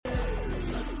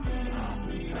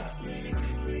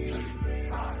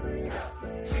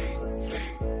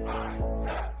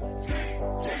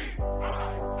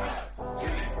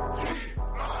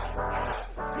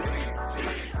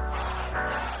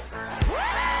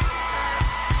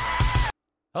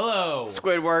Hello,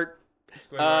 Squidward.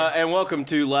 Squidward. And welcome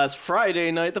to Last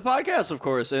Friday Night, the podcast, of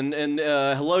course. And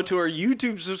hello to our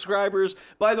YouTube subscribers.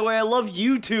 By the way, I love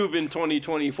YouTube in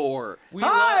 2024.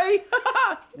 Hi!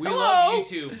 We Hello! love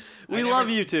YouTube. We love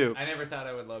YouTube. I never thought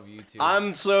I would love YouTube.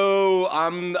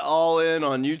 I'm all in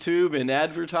on YouTube and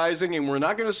advertising, and we're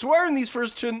not going to swear in these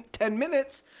first 10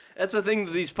 minutes. That's a thing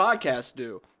that these podcasts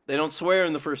do. They don't swear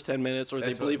in the first 10 minutes, or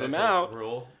they bleep them out.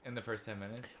 Rule in the first 10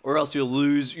 minutes. Or else you'll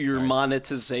lose your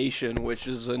monetization, which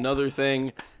is another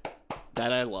thing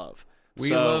that I love. We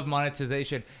love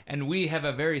monetization, and we have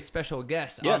a very special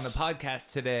guest on the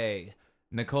podcast today,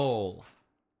 Nicole.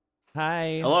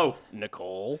 Hi. Hello,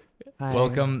 Nicole. Hi.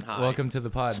 Welcome to the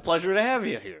It's pod. a pleasure to have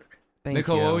you here. Thank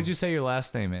Nicole, you. what would you say your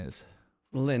last name is?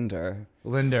 Linder.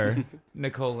 Linder.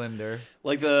 Nicole Linder.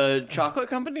 Like the chocolate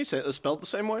company, spelled the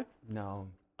same way? No.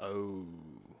 Oh.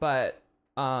 But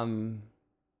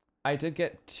I did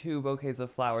get 2 bouquets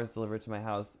of flowers delivered to my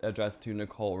house addressed to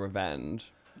Nicole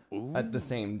Revenge at the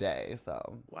same day,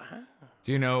 so. Wow.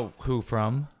 Do you know who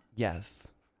from? Yes.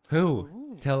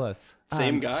 Who? Tell us.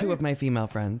 Same guy? 2 of my female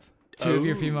friends. 2 of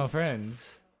your female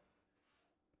friends.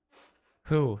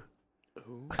 Who?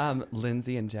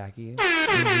 Lindsay and Jackie.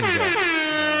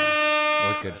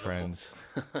 What good friends.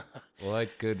 What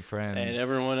good friends. And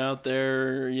everyone out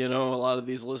there, a lot of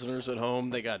these listeners at home,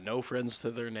 they got no friends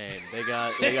to their name. They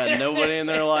got nobody in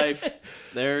their life.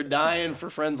 They're dying for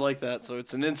friends like that. So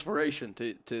it's an inspiration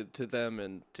to them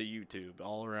and to YouTube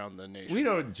all around the nation. We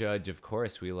don't judge, of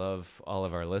course. We love all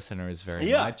of our listeners very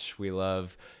Yeah. much. We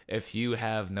love if you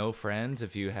have no friends,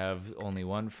 if you have only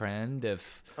one friend,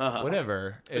 if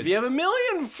whatever. If you have a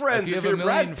million friends, if you're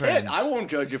Brad Pitt, I won't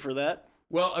judge you for that.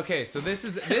 Well, okay, so this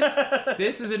is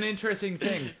an interesting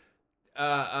thing.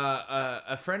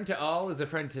 A friend to all is a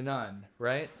friend to none,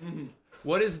 right? Mm-hmm.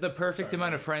 What is the perfect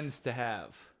amount of friends to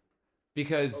have?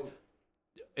 Because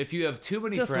if you have too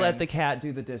many Just friends, let the cat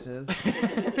do the dishes.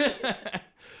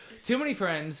 too many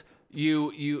friends,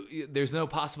 you there's no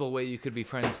possible way you could be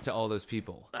friends to all those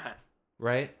people,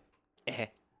 right?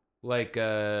 Like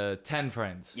 10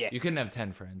 friends. Yeah. You couldn't have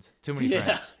 10 friends. Too many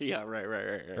friends. Yeah, right.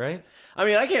 Right? I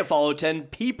mean, I can't follow 10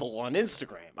 people on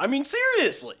Instagram. I mean,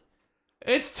 seriously.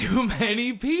 It's too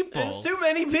many people. It's too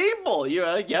many people. You're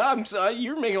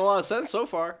making a lot of sense so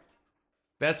far.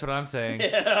 That's what I'm saying.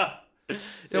 Yeah.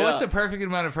 So what's the perfect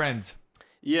amount of friends?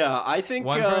 Yeah, I think.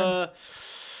 One friend?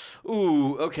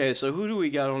 Okay. So who do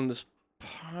we got on this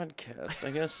podcast?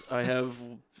 I guess I have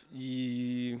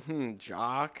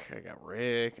Jock. I got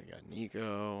Rick. I got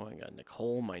Nico. I got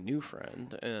Nicole, my new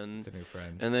friend, and It's a new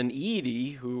friend. and then Edie,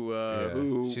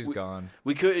 who she's gone.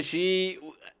 We could she.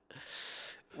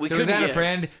 We So is couldn't that a get-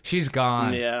 friend? She's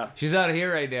gone. Yeah. She's out of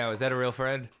here right now. Is that a real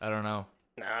friend? I don't know.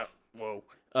 Nah, whoa.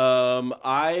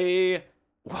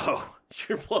 Whoa,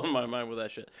 you're blowing my mind with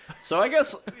that shit. So I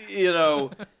guess,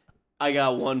 I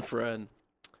got one friend,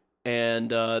 and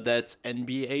that's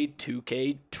NBA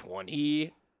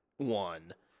 2K21.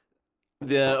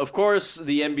 Of course,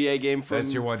 the NBA game from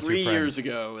That's your one-two 3 friend. years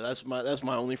ago. That's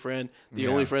my only friend. The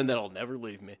only friend that'll never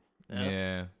leave me.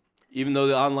 Yeah. Even though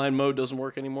the online mode doesn't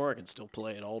work anymore, I can still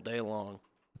play it all day long.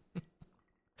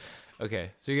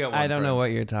 Okay, so you got one I don't friend. know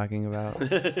what you're talking about.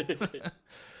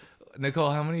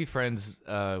 Nicole, how many friends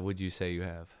would you say you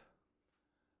have?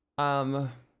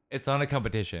 It's not a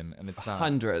competition, and it's not.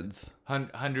 Hundreds.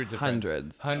 Hundreds of Hundreds.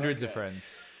 friends. Hundreds of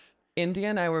friends. India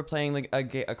and I were playing like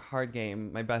a card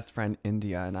game. My best friend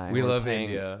India and I We were love playing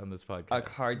India on this podcast. a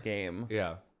card game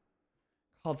Yeah.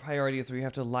 called Priorities, where you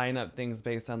have to line up things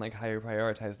based on like how you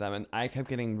prioritize them. And I kept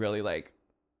getting really like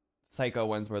psycho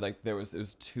ones where like it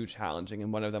was too challenging,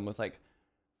 and one of them was like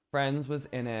Friends was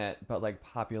in it, but like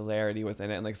popularity was in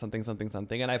it, and like something,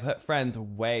 and I put Friends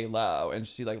way low, and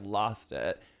she like lost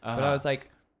it. But I was like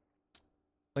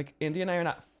India and I are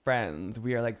not friends.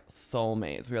 We are like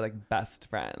soulmates. We are like best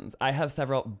friends. I have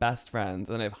several best friends,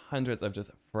 and I have hundreds of just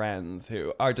friends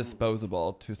who are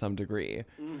disposable to some degree,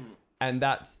 and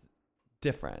that's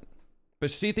different.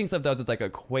 But she thinks of those as like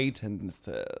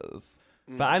acquaintances.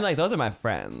 But I'm like, those are my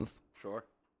friends. Sure.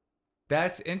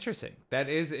 That's interesting. That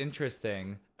is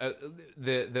interesting.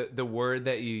 The word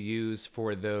that you use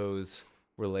for those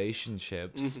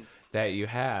relationships that you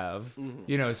have,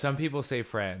 some people say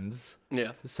friends.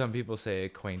 Yeah. Some people say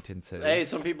acquaintances. Hey,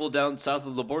 some people down south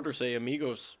of the border say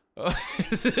amigos.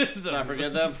 Let's not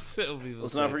forget them.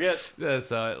 Let's not forget.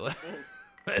 That's not.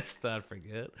 Let's not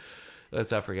forget.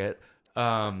 Let's not forget.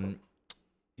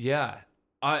 Yeah.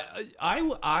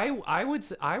 I would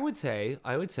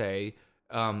say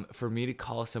for me to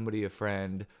call somebody a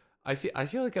friend, I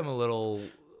feel like I'm a little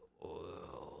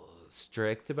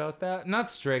strict about that. Not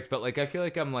strict, but like I feel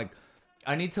like I'm like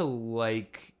I need to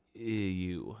like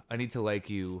you. I need to like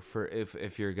you for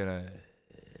if you're gonna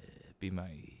be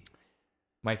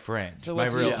my friend. So my what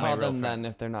do real, you call my real them friend.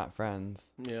 then if they're not friends?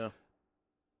 Yeah.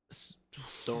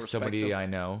 Don't respect Somebody them. I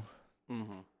know,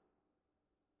 Mm-hmm.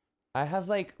 I have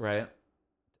like right?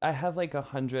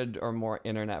 100 or more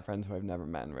internet friends who I've never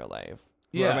met in real life.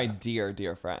 Who Yeah. are my dear,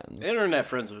 dear friends. Internet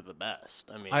friends are the best.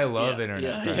 I mean, I love yeah, internet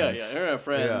yeah, friends. Yeah, internet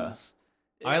friends.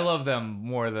 I love them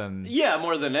more than Yeah,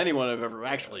 more than anyone I've ever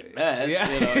actually met. Yeah.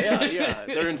 You know, yeah.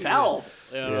 They're infallible.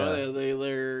 You know,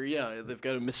 Yeah. they've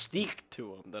got a mystique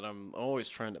to them that I'm always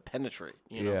trying to penetrate.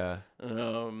 You know?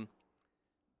 yeah.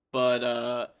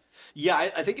 But yeah,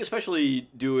 I think especially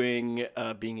doing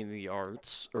being in the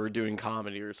arts or doing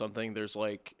comedy or something, there's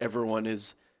like everyone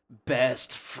is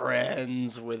best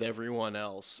friends with everyone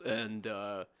else, and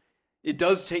it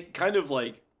does take kind of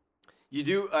like you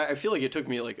do. I feel like it took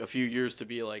me like a few years to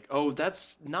be like, oh,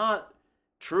 that's not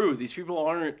true. These people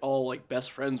aren't all like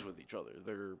best friends with each other.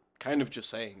 They're kind of just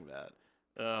saying that.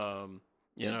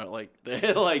 You know, like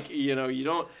like you know, you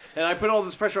don't. And I put all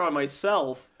this pressure on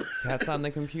myself. Cat's on the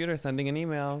computer sending an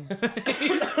email.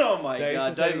 Oh my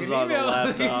god, Dice is on the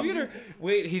laptop.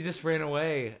 Wait, he just ran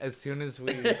away as soon as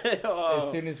we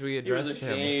as soon as we He was addressed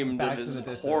him. ashamed Back of to his the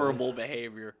Discord. horrible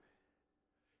behavior.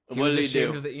 He What was did he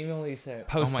ashamed do? of the email he sent.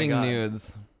 Posting oh my God.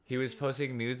 nudes. He was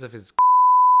posting nudes of his.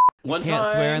 One Can't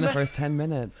time, swear in the first 10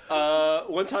 minutes.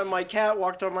 one time my cat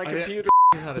walked on my didn't- computer.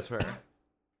 How to swear?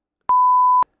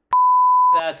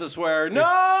 That's a swear.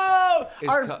 No! It's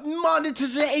Our ca-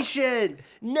 monetization!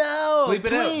 No! Bleep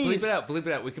it out. please. Bleep it out. Bleep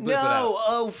it out. We can bleep it No! out.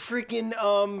 Oh, freaking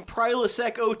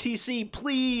Prilosec OTC!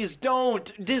 Please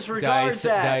don't disregard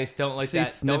that. Dice, don't like She's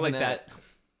that. Don't like sniffing that.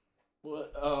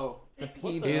 What? Oh. The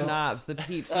peach Is- schnapps. The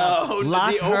peach schnapps. Oh,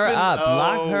 Lock the her open- up.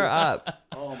 Lock oh. her up.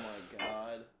 Oh my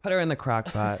god. Put her in the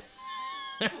crock pot.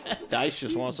 Dice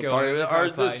just wants to Go party in with the our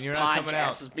crock pot this and you're not coming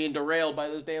out. podcast is being derailed by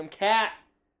this damn cat.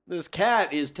 This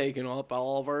cat is taking up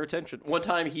all of our attention. One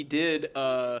time he did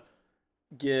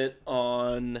get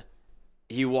on.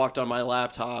 He walked on my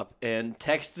laptop and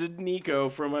texted Nico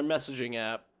from my messaging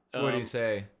app. What do you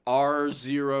say?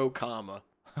 R0 comma.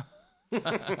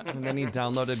 And then he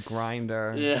downloaded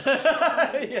Grinder.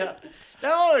 Yeah, yeah.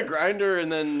 Download a grinder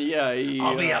and then yeah. He,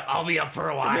 I'll be up for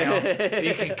a while.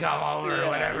 You can come over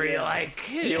whenever you like.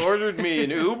 He ordered me an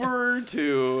Uber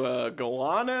to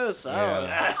Gowanus.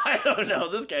 I don't know.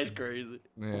 This guy's crazy.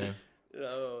 Yeah.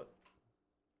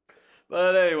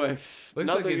 But anyway, Looks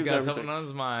nothing like he's is got everything. something on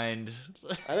his mind.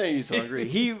 I think he's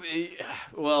hungry.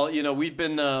 Well, you know, we've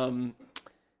been.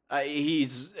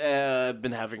 He's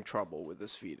been having trouble with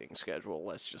his feeding schedule.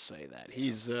 Let's just say that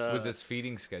he's With his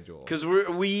feeding schedule. because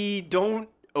we don't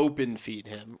open feed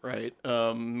him, right?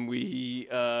 We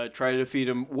try to feed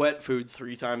him wet food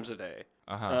 3 times a day.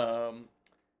 Uh-huh.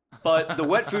 But the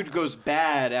wet food goes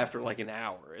bad after like an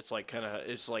hour. It's like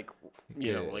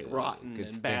you know, like rotten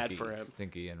Gets and bad stinky, for him.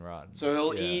 Stinky and rotten. So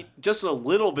he'll Yeah. eat just a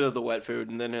little bit of the wet food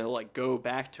and then he'll like go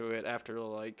back to it after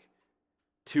like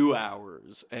 2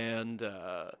 hours. And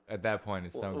At that point,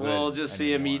 it's no good. we'll just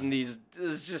see him anymore. eating these.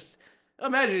 It's just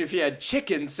imagine if you had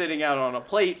chicken sitting out on a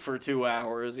plate for 2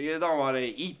 hours. You don't want to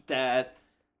eat that.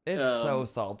 It's so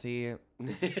salty.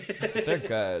 They're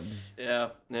good. Yeah,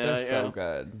 They're so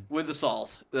good. With the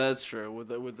salt, that's true. With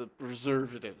the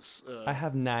preservatives. I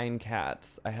have 9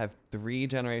 cats. I have 3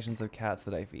 generations of cats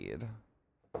that I feed.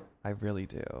 I really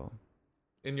do.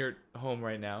 In your home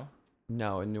right now?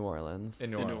 No, in New Orleans. In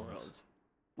New in New Orleans. Orleans.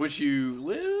 Which you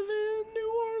live in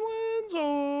New Orleans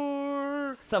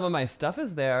or? Some of my stuff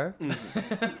is there.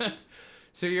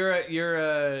 So you're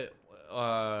a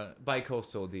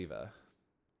bi-coastal diva.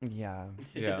 Yeah.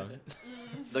 Yeah.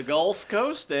 The Gulf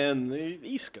Coast and the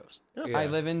East Coast. Yeah. Yeah. I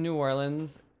live in New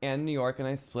Orleans and New York, and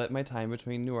I split my time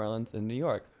between New Orleans and New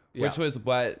York, which Yeah. was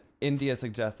what India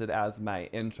suggested as my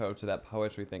intro to that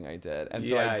poetry thing I did. And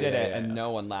so Yeah, I did yeah, it, yeah. and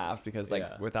no one laughed because, like,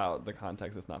 Yeah. without the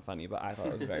context, it's not funny. But I thought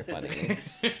it was very funny.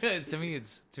 to me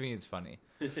it's funny.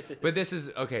 But this is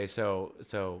okay, so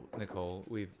Nicole,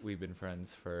 we've been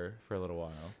friends for a little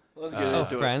while. Let's get Oh,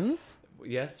 into friends?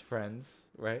 Yes, friends,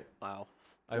 right? it. Wow.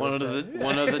 I One would of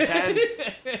say. the 10.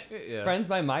 Yeah. Friends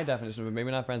by my definition, but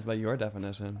maybe not friends by your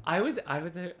definition. I would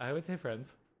say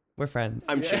friends. We're friends.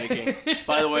 I'm shaking.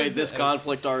 By the way, this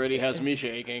conflict already has me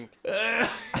shaking.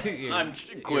 I'm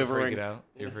quivering.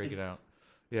 You're freaking out.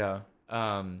 Yeah.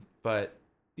 But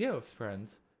yeah, with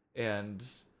friends, and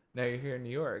now you're here in New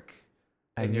York.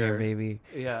 I'm and here, you're- baby.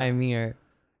 Yeah. I'm here.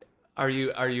 Are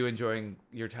you enjoying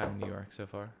your time in New York so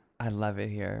far? I love it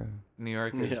here. New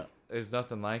York is Yeah. There's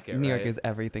nothing like it. New York right? is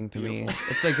everything to me.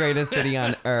 It's the greatest city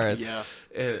on earth. Yeah.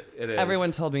 It is.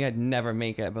 Everyone told me I'd never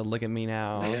make it, but look at me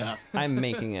now. Yeah. I'm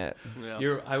making it.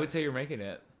 Yeah. I would say you're making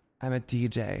it. I'm a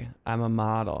DJ. I'm a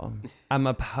model. I'm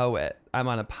a poet. I'm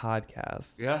on a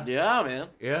podcast. Yeah. Yeah, man.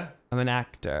 Yeah. I'm an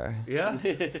actor. Yeah.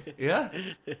 Yeah.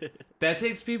 That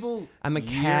takes people. I'm a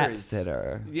cat years.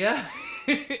 sitter. Yeah.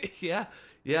 Yeah.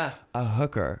 Yeah. A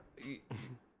hooker.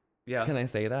 Yeah. Can I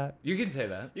say that? You can say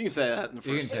that. You can say that in the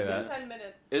You first. can say It's that. been 10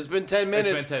 minutes. It's been 10 minutes.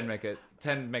 It's been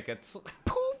 10 Mickets.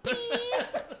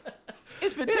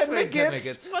 It's been It's 10 been 10 Mickets.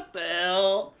 Mickets. What the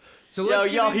hell? So Yo, let's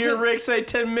get y'all into- hear Rick say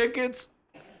 10 Mickets?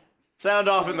 Sound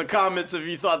off in the comments if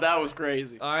you thought that was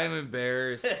crazy. I'm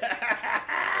embarrassed.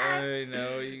 I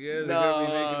know you guys are gonna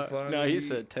be making fun of No, me. he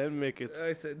said 10 Mickets.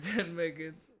 I said 10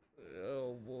 Mickets.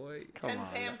 Oh boy. 10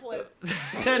 pamphlets.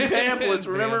 10 pamphlets.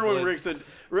 Remember when Rick said...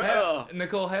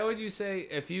 Nicole, how would you say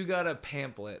if you got a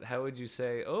pamphlet? How would you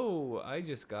say? Oh, I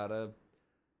just got a.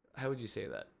 How would you say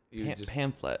that? You just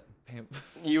Pamphlet.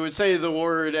 You would say the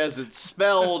word as it's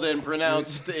spelled and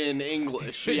pronounced in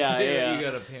English. Yeah, yeah. You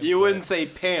got a pamphlet. You wouldn't say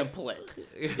pamphlet.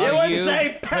 You Are wouldn't you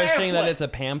say pamphlet. pushing that it's a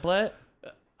pamphlet?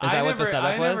 Is that what the setup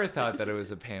I never was? thought that it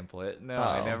was a pamphlet. No,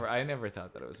 Oh. I never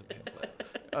thought that it was a pamphlet.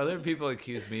 Other people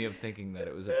accused me of thinking that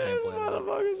it was a pamphlet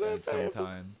motherfucker said at some pamphlet.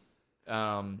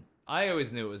 time. I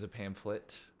always knew it was a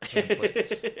pamphlet.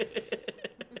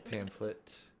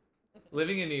 Pamphlet.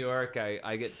 Living in New York,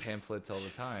 I get pamphlets all the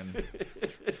time.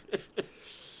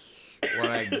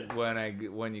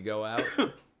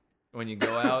 When you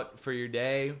go out for your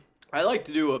day. I like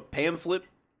to do a pamphlet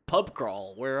pub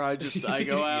crawl where I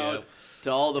go out Yep.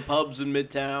 to all the pubs in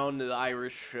Midtown, the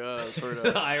Irish sort of.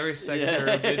 The Irish sector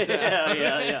of Midtown.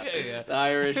 Yeah. The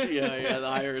Irish, the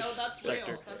Irish Oh, that's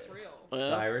sector. real. That's real. The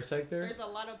Yeah. Irish sector? There's a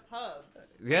lot of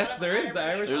pubs. Yes, there is the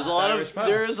Irish. There's a lot Irish of pubs.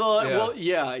 there's a lot. Yeah. Well,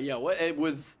 yeah.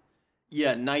 With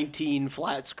 19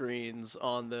 flat screens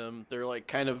on them. They're like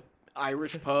kind of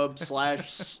Irish pub /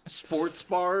 sports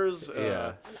bars.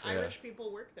 Yeah. And Irish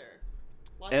people work there.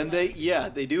 Lots And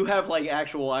of they do have like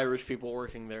actual Irish people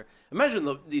working there.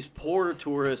 Imagine these poor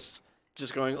tourists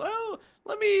just going, oh,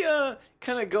 let me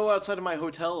kind of go outside of my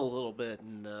hotel a little bit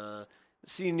and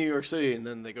see New York City, and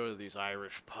then they go to these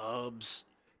Irish pubs.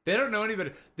 They don't know any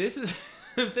better. This is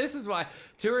this is why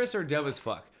tourists are dumb as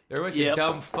fuck. They're a bunch Yep. of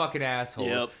dumb fucking assholes.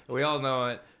 Yep. We all know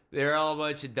it. They're all a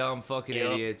bunch of dumb fucking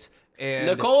Yep. idiots. And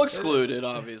Nicole excluded,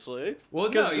 obviously. Well,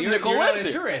 no, 'Cause you're Nicole not likes a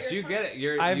it. tourist. You get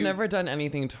it. I've you- never done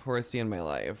anything touristy in my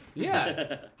life.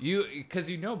 Yeah, because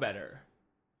you know better.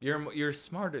 You're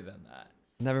smarter than that.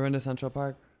 Never been to Central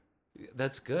Park.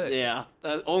 That's good. Yeah,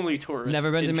 only tourists.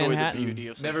 Never been to enjoy Manhattan. The beauty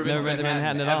of Never Central been to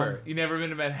Manhattan at all. ever. You never been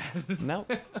to Manhattan? No,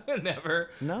 Never.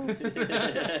 no.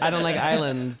 I don't like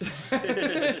islands.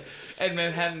 And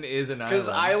Manhattan is an island. Because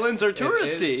islands are It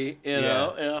touristy, is- you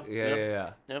know. Yeah,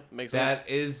 Yeah. Yep, makes sense. That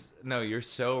is no. You're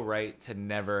so right to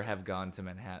never have gone to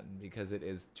Manhattan because it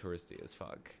is touristy as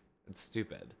fuck. It's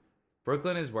stupid.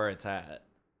 Brooklyn is where it's at,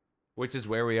 which is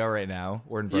where we are right now.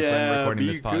 We're in Brooklyn Yeah, recording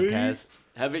this BK. podcast.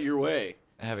 Have it your way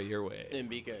Have it your way. in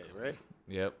BK, right?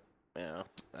 Yep. Yeah,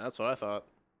 that's what I thought.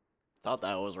 Thought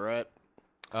that was right.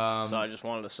 So I just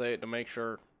wanted to say it to make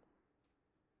sure.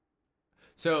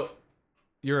 So,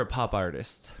 you're a pop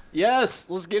artist. Yes,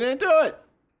 let's get into it.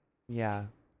 Yeah.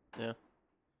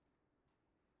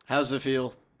 How's it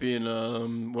feel being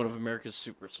one of America's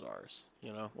superstars?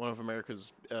 You know, one of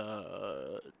America's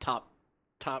top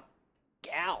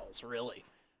gals, really.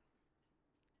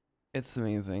 It's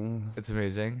amazing. It's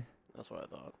amazing. That's what I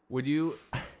thought. Would you,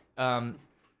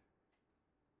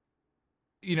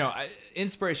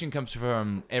 inspiration comes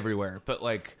from everywhere, but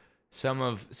like some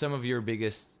of your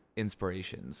biggest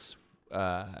inspirations,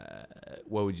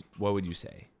 what would you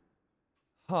say?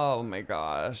 Oh my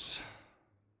gosh.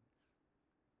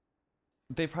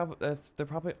 They're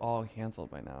probably all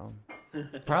canceled by now.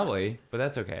 Probably, but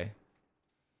that's okay.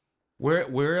 We're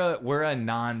a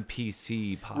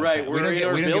non-PC podcast. Right, we're in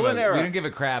our villain era. We don't give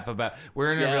a crap about.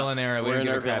 We're in our villain era. We We're don't in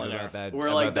give our a crap villain era. about that. We're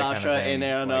about like that Dasha kind of thing. and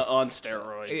Anna Like, on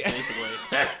steroids, Yeah.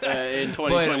 basically, in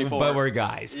 2024. but we're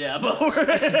guys. Yeah, but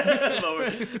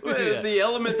the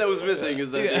element that was missing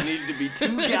is that there needed to be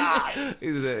two guys.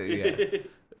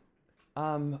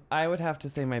 Yeah. I would have to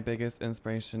say my biggest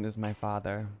inspiration is my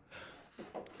father.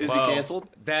 Is Whoa. he canceled?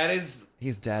 That is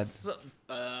He's dead.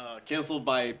 Canceled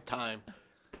by time.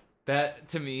 that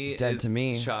to me Dead is to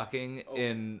me. shocking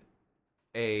in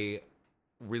a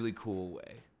really cool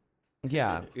way.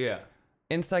 Yeah. Yeah.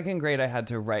 In second grade, I had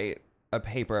to write a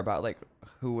paper about like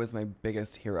who was my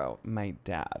biggest hero, my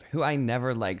dad, who I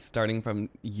never liked starting from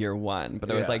year one,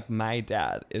 but I was Yeah. like, my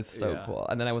dad is so Yeah. cool.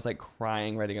 And then I was like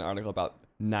crying writing an article about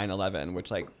 9/11, which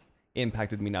like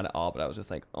impacted me not at all, but I was just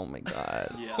like, oh my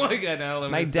God. Yeah. Like an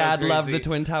element My so dad loved the crazy.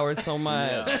 Twin Towers so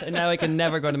much, and now I can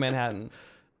never go to Manhattan.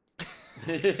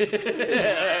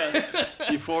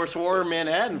 You forswore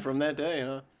Manhattan from that day,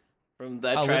 huh? From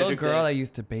that A tragic little girl day. I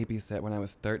used to babysit when I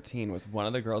was 13 was one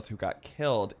of the girls who got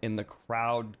killed in the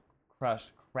crowd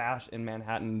crash in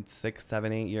Manhattan 6,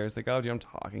 7, 8 years ago. Do you know what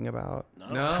I'm talking about?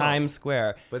 No, Times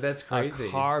Square. but that's crazy. A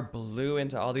car blew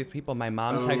into all these people. My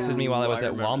mom texted me while I was I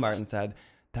at remember Walmart that. and said,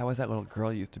 that was that little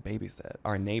girl you used to babysit,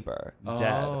 our neighbor, Oh.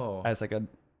 dead, as like a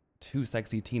too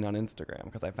sexy teen on Instagram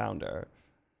because I found her.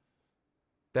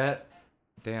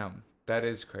 Damn, that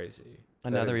is crazy.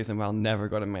 Another reason why I'll never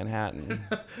go to Manhattan.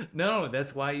 No,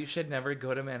 that's why you should never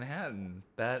go to Manhattan.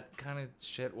 That kind of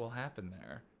shit will happen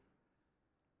there.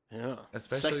 Yeah.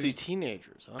 Especially- Sexy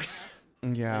teenagers, huh?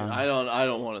 Yeah. I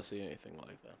don't want to see anything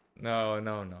like that. No.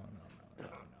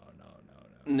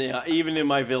 Yeah, even in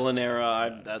my villain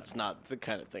era, that's not the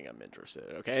kind of thing I'm interested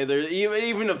in. Okay, there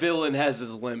even a villain has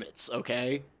his limits.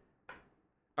 Okay.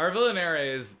 Our villain era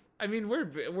is. I mean,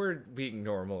 we're being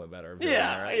normal about our villain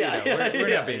Yeah, era. yeah, You know, we're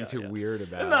yeah, not being yeah, too yeah. weird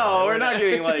about it. No, we're not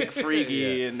getting like freaky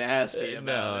Yeah. and nasty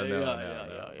about it.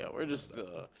 No. Yeah. We're just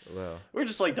Well, we're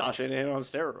just like Dasha and on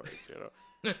steroids, you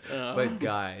know. but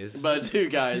guys. But two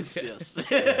guys, yes.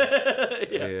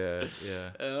 yeah.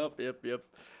 Yep.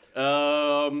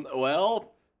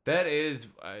 Well, That is,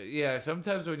 yeah.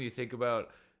 Sometimes when you think about,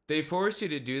 they force you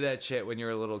to do that shit when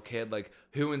you're a little kid. Like,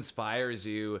 who inspires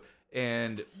you,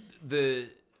 and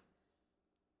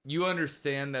you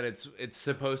understand that it's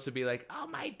supposed to be like, oh,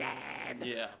 my dad,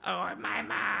 yeah. or my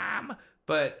mom.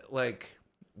 But like,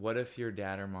 what if your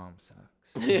dad or mom sucks?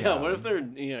 Yeah, what if they're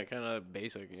kind of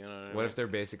basic, you know? What if they're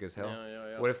basic as hell?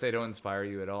 Yeah. What if they don't inspire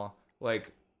you at all?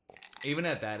 Like, even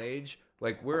at that age,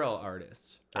 like, we're all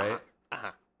artists, right?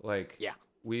 Like, Yeah.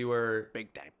 we were.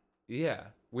 Big time. Yeah,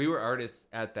 we were artists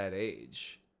at that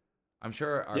age. I'm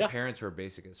sure our Yeah. parents were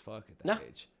basic as fuck at that No.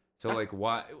 age. So like,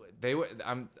 why they were?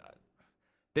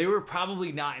 They were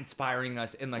probably not inspiring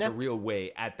us in like Yeah. a real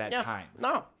way at that Yeah. time.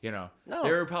 No. You know, No.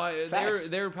 they were probably Facts.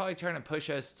 they were probably trying to push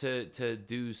us to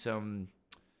do some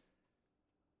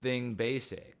thing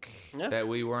basic Yeah. that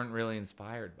we weren't really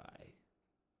inspired by.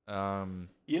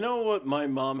 You know what my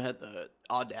mom had the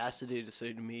audacity to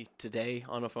say to me today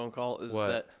on a phone call is What?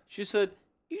 that she said,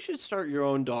 you should start your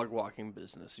own dog walking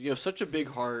business. You have such a big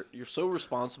heart. You're so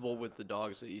responsible with the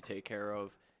dogs that you take care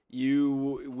of.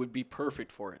 You would be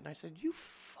perfect for it. And I said,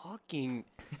 how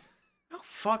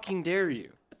fucking dare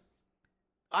you?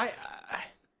 I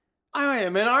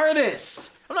am an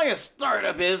artist. I'm not going to start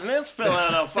a business, fill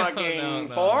out a fucking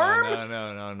form.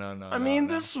 No. I mean,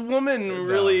 this woman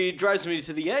really drives me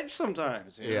to the edge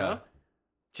sometimes. You Yeah. know?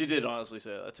 She did honestly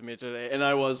say that to me today, and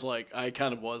I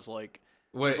kind of was like,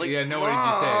 What? like, Yeah. No. What did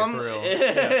you say "Mom." for real?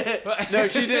 Yeah. No,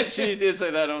 she did. She did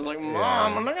say that. I was like, Mom,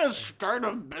 Yeah. I'm not gonna start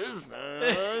a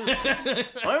business. I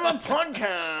have a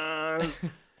podcast.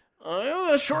 I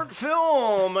have a short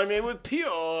film I made with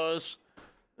Pios.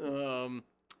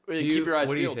 Keep your eyes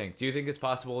What do you peeled. think? Do you think it's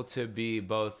possible to be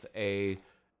both a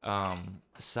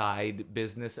side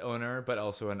business owner but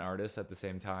also an artist at the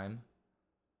same time?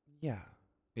 Yeah.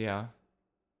 Yeah.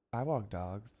 I walk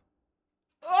dogs.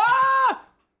 Ah!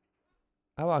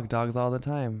 I walk dogs all the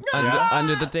time. Yeah?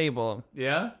 Under the table.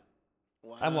 Yeah.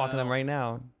 I'm walking them right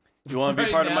now. You want to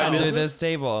be Right part of my now. Under business? this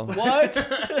table. What?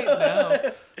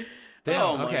 No. Damn,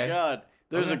 Oh my okay. God!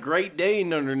 There's Okay. a Great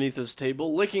Dane underneath this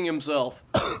table licking himself.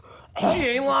 She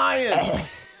ain't lying.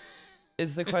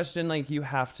 Is the question like you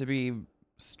have to be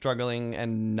struggling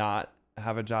and not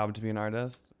have a job to be an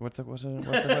artist? What's the question?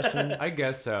 I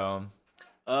guess so.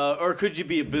 Or could you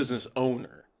be a business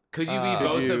owner? Could you be Could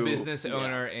both a you- business yeah.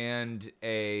 owner and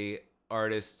a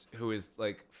artist who is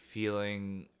like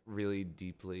feeling really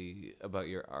deeply about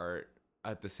your art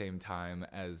at the same time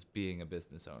as being a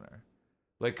business owner?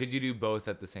 Like, could you do both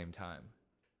at the same time?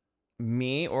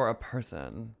 Me or a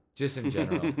person? Just in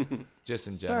general. Just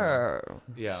in general. Sure.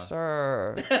 Yeah.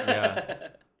 Sure. Yeah.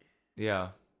 Yeah.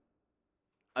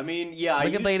 I mean, yeah.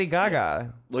 Look at Lady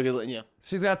Gaga. Look at yeah.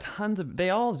 She's got tons of. They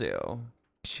all do.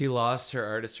 She lost her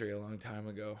artistry a long time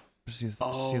ago. She's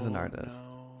an artist.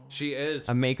 She is.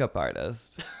 A makeup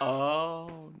artist.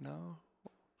 Oh no.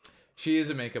 She is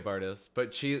a makeup artist,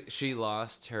 but she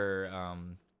lost her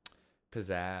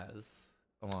pizzazz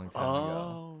a long time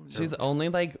ago. Oh. She's only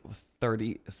like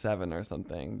 37 or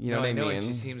something. You know No, what I I know, mean? and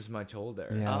she seems much older.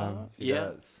 Yeah. She Yeah.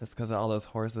 does. It's because of all those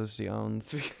horses she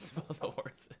owns. It's because of all the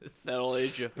horses. That'll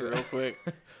age you real quick.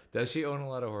 Does she own a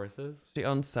lot of horses? She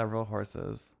owns several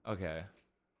horses. Okay.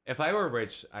 If I were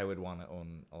rich, I would want to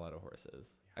own a lot of horses.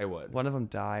 I would. One of them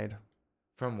died.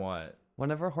 From what?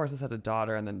 One of her horses had a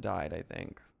daughter and then died, I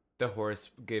think. the horse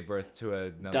gave birth to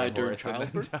another Died during horse and then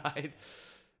childbirth? died.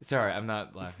 Sorry, I'm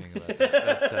not laughing about that.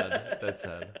 That's sad. That's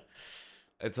sad.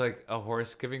 It's like a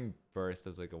horse giving birth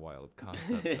is like a wild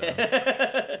concept,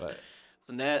 though. But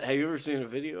So Nat, have you ever seen a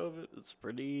video of it? It's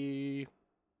pretty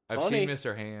I've funny. seen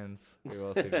Mr. Hands. We've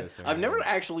all seen Mr. Hands. I've never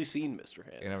actually seen Mr.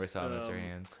 Hands. You never saw Mr.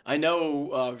 Hands. I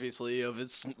know, obviously, of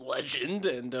its legend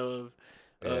and of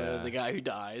Yeah. the guy who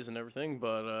dies and everything,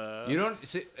 but You don't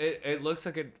see it. It looks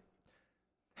like it.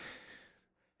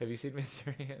 Have you seen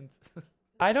Mr. Hands?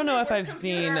 I don't know if Or I've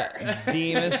seen computer.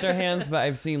 the Mr. Hands, but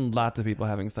I've seen lots of people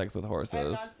having sex with I have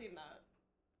horses. not seen that.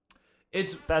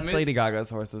 It's That's Mi- Lady Gaga's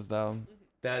horses, though.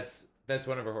 That's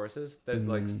one of her horses that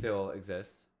like Mhm. still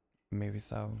exists. Maybe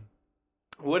so.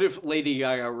 what if Lady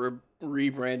Gaga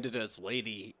rebranded as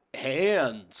Lady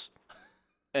Hands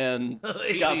and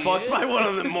got fucked by one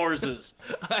of them horses?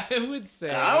 I would say.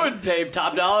 I would pay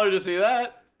top dollar to see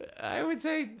that. I would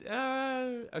say.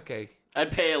 Okay.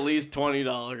 I'd pay at least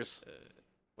 $20.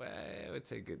 Well, I would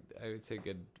say good. I would say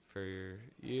good for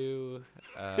you.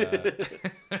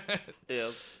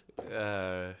 Yes.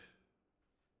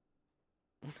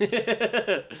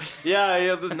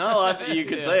 Yeah, there's not a lot that you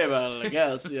could Yeah. say about it, I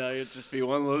guess. Yeah, it'd just be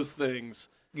one of those things.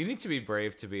 You need to be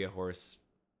brave to be a horse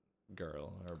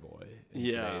girl or boy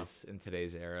in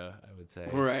today's era, I would say.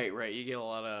 Right. You get a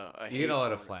lot of You get a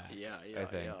lot of hate for flack. it. Yeah, I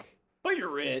think. yeah. But you're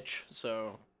rich,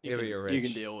 so Yeah, but you're You rich.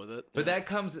 can deal with it. But yeah.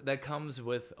 that comes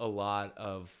with a lot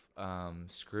of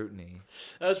scrutiny.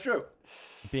 That's true.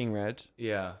 Being rich.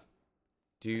 Yeah.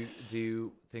 Do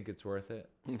you think it's worth it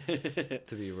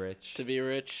to be rich? To be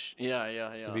rich,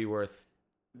 yeah. To be worth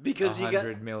because you got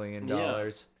 $100 million. Yeah.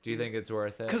 Do you think it's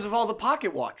worth it? because of all the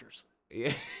pocket watchers.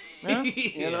 Yeah. Huh?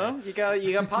 You know, you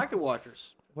got pocket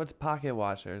watchers. What's pocket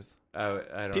watchers? I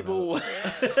don't People. know.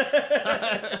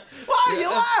 Wow, you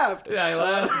laughed. Yeah, I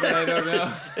laughed, but I don't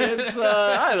know. It's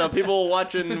I don't know, people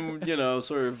watching,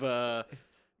 sort of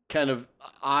kind of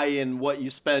eyeing what you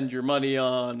spend your money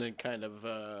on and kind of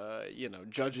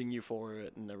judging you for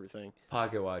it and everything.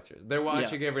 Pocket watchers. They're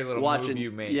watching Yeah. every little watching, move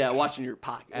you make. Yeah, watching your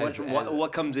pocket. As- Watching as-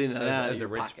 what comes in and out as of a your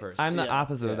rich pockets. person. I'm the Yeah.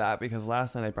 opposite Yeah. of that because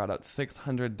last night I brought out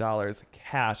 $600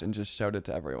 cash and just showed it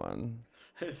to everyone.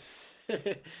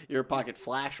 You're a pocket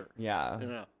flasher. Yeah.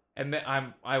 Yeah. And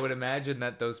I would imagine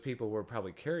that those people were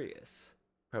probably curious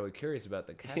about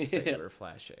the cash that Yeah. you were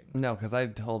flashing. No, because I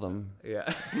told him.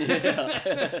 Yeah.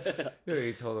 Yeah.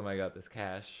 You told them I got this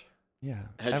cash. Yeah.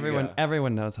 How'd you go?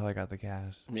 Everyone knows how I got the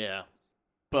cash. Yeah.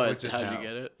 But Which is how'd how? you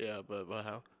get it? Yeah, but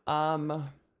how?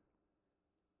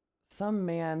 Some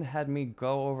man had me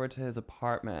go over to his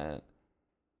apartment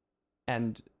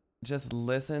and just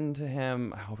listen to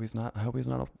him. I hope he's not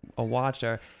a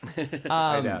watcher.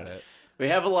 I doubt it. We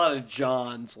have a lot of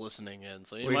Johns listening in,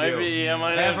 so you We might do.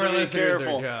 might Half have our to be listeners are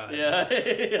careful. Johns. Yeah.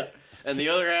 Yeah. And the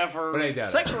other half But I are doubt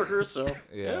sex it. workers, so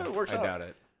Yeah, it works I out. doubt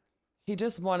it. He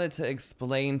just wanted to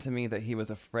explain to me that he was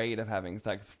afraid of having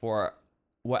sex for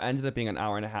what ended up being an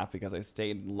hour and a half because I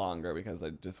stayed longer because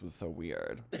it just was so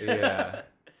weird. Yeah.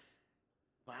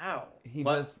 Wow. He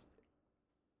What? just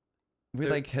we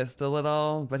So- like kissed a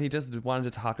little, but he just wanted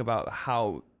to talk about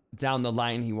how down the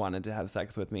line he wanted to have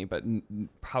sex with me, but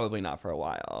probably not for a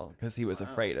while because he was Wow.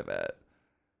 afraid of it.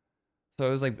 So it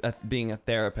was like being a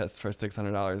therapist for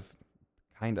 $600,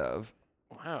 kind of.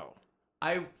 Wow.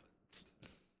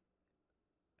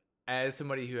 As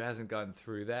somebody who hasn't gone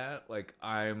through that, like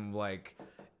I'm like,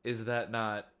 is that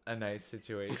not a nice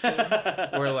situation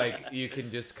where like you can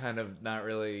just kind of not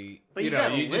really, But you you know,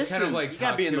 gotta you just kind of listen. like You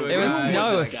gotta talk be in to the a It was Right. guy.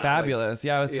 no, it was This guy, fabulous.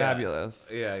 Yeah, it was Yeah. fabulous.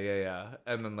 Yeah.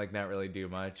 And then like not really do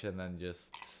much, and then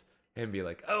just him be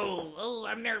like, oh,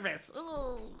 I'm nervous.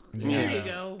 Oh, here Yeah. you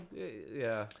go.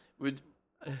 Yeah.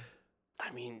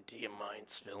 I mean, do you mind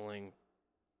spilling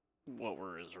what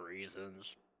were his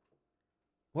reasons?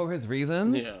 What were his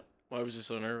reasons? Yeah. Why was he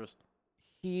so nervous?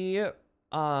 He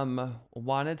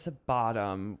wanted to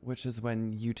bottom, which is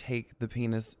when you take the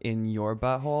penis in your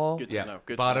butthole. Good to Yeah. know.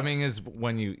 Good Bottoming is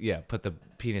when you put the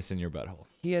penis in your butthole.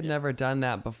 He had never done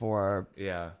that before,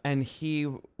 Yeah. and he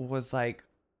was like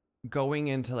going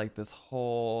into like this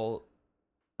whole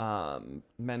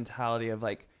mentality of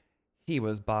like he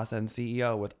was boss and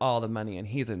CEO with all the money and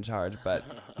he's in charge, but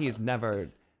he's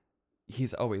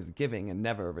always giving and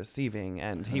never receiving,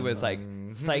 and he was like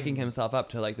psyching himself up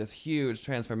to like this huge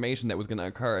transformation that was going to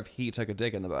occur if he took a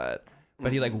dig in the butt,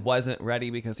 but he like wasn't ready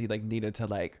because he like needed to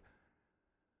like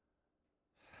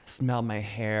smell my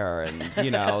hair and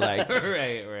like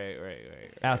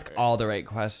right. ask all the right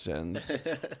questions.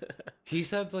 He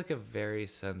sounds like a very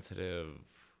sensitive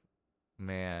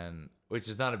man, which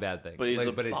is not a bad thing. But he's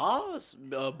like, a boss,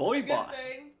 a boy Good boss.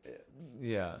 thing.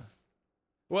 Yeah.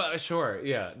 Well, sure.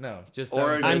 Yeah. No. Just.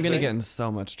 Or sounds I I'm like- gonna think- get in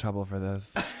so much trouble for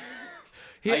this.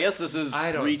 Yeah, I guess this is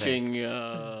I don't breaching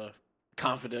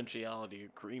confidentiality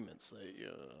agreements. That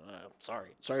sorry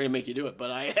to make you do it, but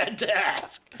I had to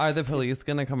ask. Are the police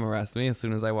gonna come arrest me as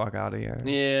soon as I walk out of here?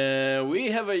 Yeah,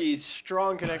 we have a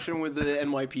strong connection with the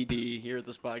NYPD here at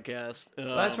this podcast.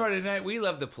 Last Friday night, we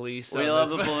love the police. We on love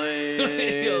this the po-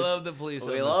 police. we love the police.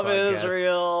 We on love this podcast.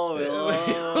 Israel. We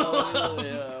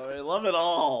love it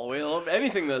all. We love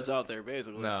anything that's out there,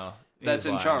 basically. No. That's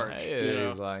he's in lying. charge, Yeah, you know.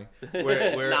 he's lying.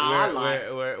 We're I'm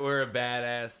lying. we're a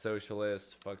badass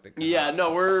socialist. Fuck the cops. Yeah,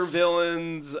 no, we're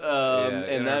villains, in and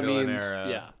our that villain means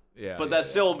era. Yeah. But that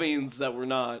still means that we're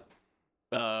not.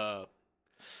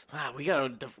 We gotta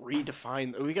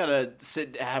redefine. We gotta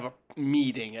have a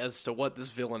meeting as to what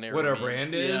this villain era what our means.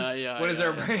 brand is. Yeah. What is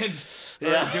our brand?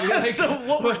 Yeah. Do we like, So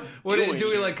what we're doing do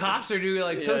we here. like cops or do we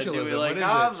like Yeah, socialism? Do we like what is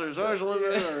cops it? or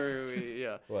socialism or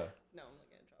yeah? What? No,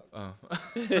 I'm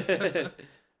looking at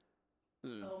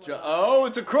trouble. Oh,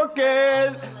 it's a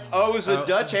crooked. Oh, it's a Oh.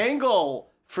 Dutch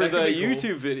angle for That the could be cool.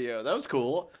 YouTube video. That was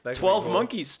cool. That could be 12 cool.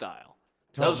 Monkeys style.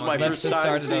 That 12 was my Monkeys. first Let's just time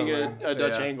start it seeing over. a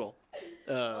Dutch Yeah. angle. I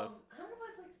don't know why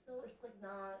it's like still, it's like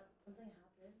not, something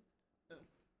happened.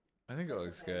 I think it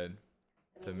looks good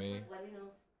And to I'm just me. like, let me know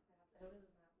if it happened.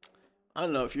 I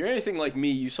don't know. If you're anything like me,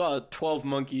 you saw 12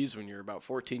 Monkeys when you were about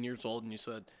 14 years old and you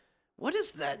said, what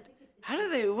is that? How do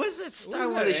they, what is that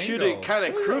style where they shoot it kind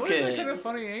of What is that crooked? kind of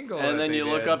funny angle? And that then they you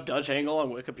look did? up Dutch angle on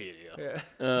Wikipedia.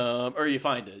 Yeah. Or you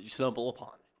find it. You stumble upon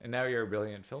it. And now you're a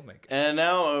brilliant filmmaker. And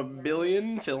now a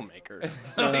billion filmmaker.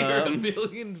 Now you're a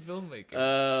brilliant filmmaker.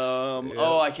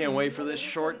 Oh, I can't wait for this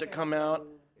short to come out.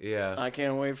 Yeah. I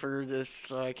can't wait for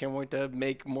this. I can't wait to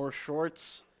make more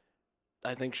shorts.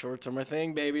 I think shorts are my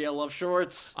thing, baby. I love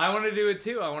shorts. I want to do it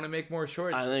too. I want to make more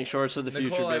shorts. I think shorts are the Nicole,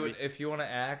 future, I baby. would, if you want to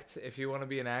act, if you want to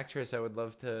be an actress, I would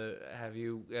love to have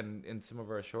you in some of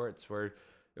our shorts. Where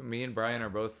me and Brian are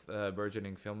both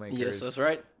burgeoning filmmakers. Yes, that's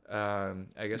right. I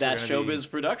guess That's we're gonna Showbiz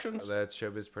Productions. That's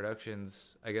Showbiz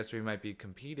Productions. I guess we might be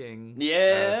competing.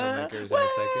 Yeah. Filmmakers in a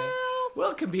second.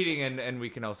 Well, competing and we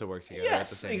can also work together at the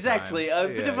Yes, same exactly. time. A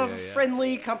bit of a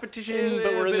friendly competition, Yeah,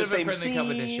 but yeah, we're a in bit the of a same friendly scene.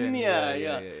 competition. Yeah,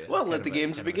 Yeah. Well, Kind let of the a-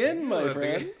 games kind of a begin, thing. my Let the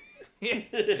friend. ga-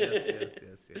 Yes.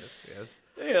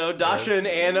 You know, Dasha and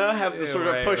Anna have the Yeah, sort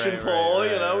of right, push and right, pull. right,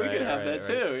 You know, we right, can have right, that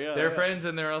right. too. Yeah, They're yeah. friends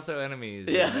and they're also enemies.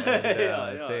 Yeah.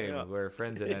 and, same. Yeah. We're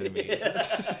friends and enemies at the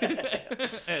same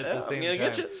I'm gonna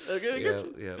get time. you. I'm gonna get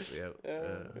you. Yep.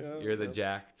 Yeah, You're the yeah.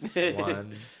 jacked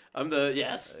one. I'm the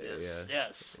yes. Yeah.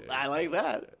 I like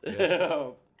that. Yeah.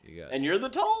 You got. And you're the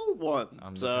tall one.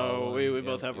 I'm the so tall one. we Yep,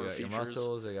 both have you our got your features.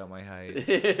 muscles. I got my height.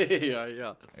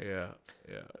 yeah.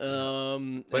 Yeah.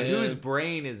 And But whose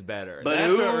brain is better? but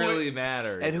That's who- what really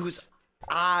matters. and whose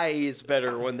eye is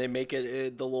better when they make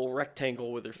it the little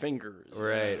rectangle with their fingers.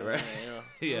 Right.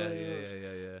 Yeah.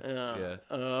 Yeah.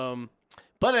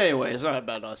 But anyway, it's not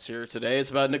about us here today. It's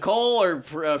about Nicole, our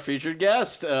featured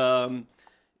guest. I'm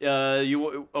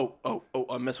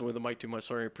messing with the mic too much.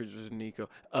 Sorry, producer Nico.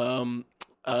 Do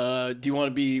you want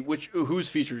to be whose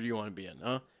feature do you want to be in?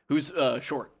 Huh? Who's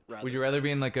short? Rather. Would you rather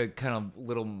be in like a kind of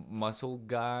little muscle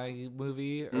guy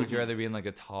movie, or would you rather be in like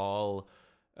a tall,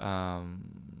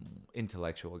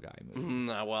 intellectual guy movie?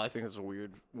 Well, I think that's a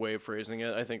weird way of phrasing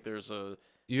it. I think there's a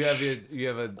You have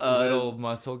a little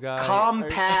muscle guy.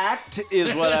 compact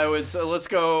is what I would say. Let's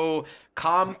go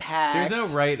compact. There's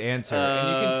no right answer, and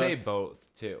you can say both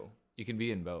too. You can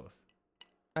be in both.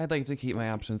 I'd like to keep my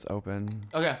options open.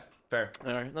 Okay, fair.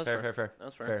 All right, that's Fair.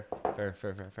 That's fair.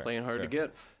 Fair. Playing hard to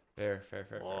get. Fair.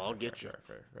 Well, I'll get you.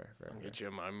 Fair. I'll get you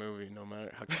in my movie, no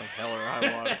matter how come hell or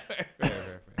high water.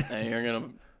 Fair. And you're gonna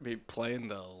be playing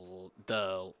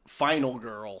the final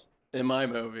girl in my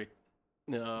movie.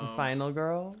 The final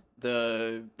girl?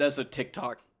 That's a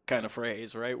TikTok kind of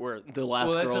phrase, right? Where the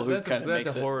last Well, girl who kind of makes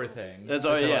that's a it. horror thing. That's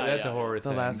a yeah. horror The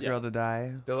thing. last girl to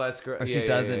die? The last girl. Or she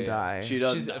doesn't die? She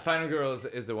does. She's, the final girl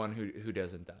is the one who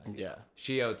doesn't die. Yeah.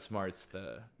 She outsmarts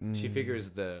the. She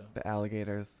figures the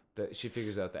alligators. She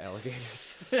figures out the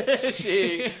alligators.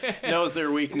 She knows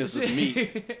their weakness is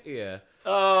meat. Yeah.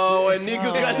 Oh, and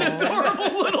Nico's got an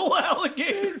adorable little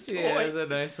alligator She toy. has a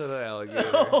nice little alligator.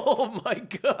 Oh my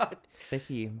god.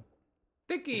 Thicky.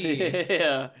 Thicky.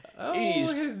 Yeah. Oh,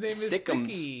 He's his name is thickums.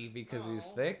 Thicky because he's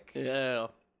thick. Yeah.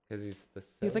 Because he's the.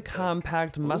 He's a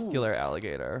compact, muscular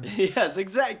alligator. Yes,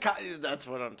 exactly. That's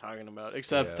what I'm talking about.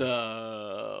 Except,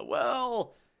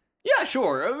 well, yeah,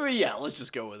 sure. Yeah, let's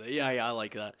just go with it. Yeah, I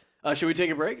like that. Should we take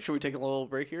a break? Should we take a little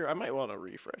break here? I might want to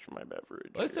refresh my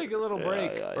beverage. Let's here. take a little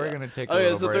break. We're gonna take a Okay,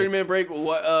 little it's a break. 30-minute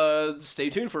break. Stay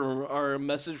tuned for our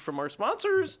message from our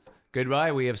sponsors.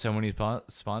 Goodbye. We have so many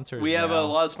sponsors. We have now. a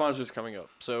lot of sponsors coming up,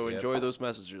 so Yep. enjoy those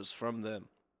messages from them.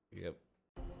 Yep.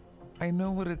 I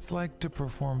know what it's like to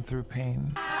perform through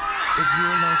pain. If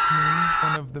you're like me,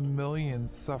 one of the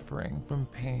millions suffering from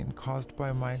pain caused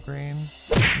by migraine,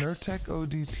 Nurtec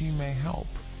ODT may help.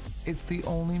 It's the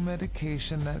only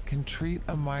medication that can treat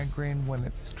a migraine when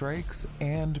it strikes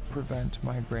and prevent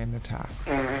migraine attacks.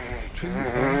 Treat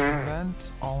and prevent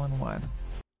all in one.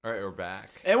 All right, we're back.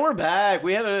 And we're back.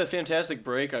 We had a fantastic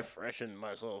break. I freshened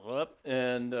myself up,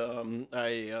 and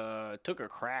I took a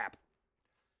crap.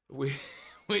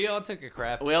 We all took a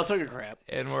crap. We all took a crap.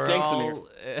 And we're Stinks in here. all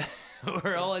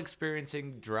we're all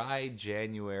experiencing dry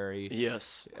January.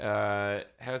 Yes.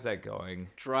 How's that going?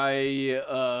 Dry.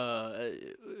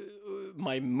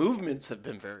 My movements have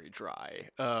been very dry.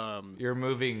 You're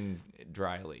moving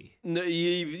dryly.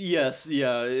 Yes,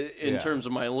 yeah. In Yeah. terms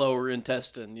of my lower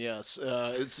intestine, yes.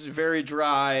 It's very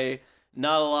dry.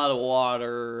 Not a lot of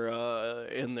water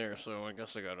in there, so I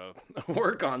guess I gotta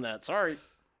work on that. Sorry.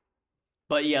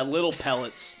 But yeah, little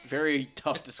pellets, very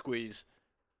tough to squeeze.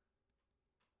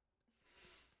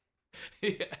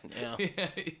 Yeah. Yeah.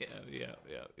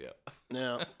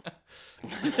 Yeah.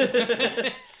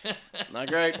 Not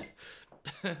great.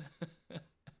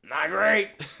 Not great.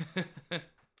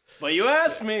 But you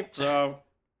asked me, so.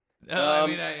 No, I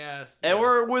mean, I asked. And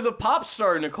we're with a pop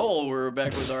star, Nicole. We're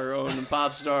back with our own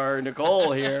pop star,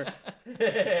 Nicole, here.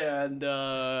 And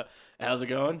how's it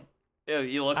going? Yeah,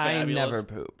 you look I fabulous. never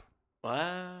poop.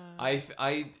 Wow. I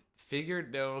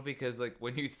figured no, because like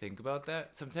when you think about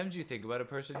that, sometimes you think about a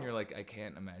person, you're like, I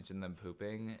can't imagine them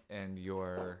pooping, and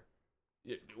you're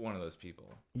one of those people.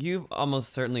 You've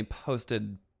almost certainly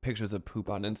posted pictures of poop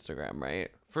on Instagram, right?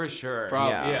 For sure.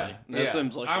 Probably. Yeah. That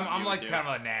seems like something I'm you like would do. kind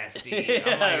of a nasty.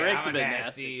 Yeah, Rick's I'm a a bit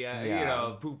nasty. You Yeah.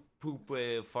 know,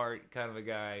 poop, fart kind of a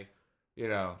guy. You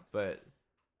know, but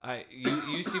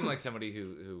you seem like somebody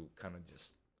who kind of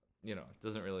just, you know,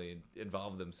 doesn't really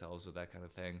involve themselves with that kind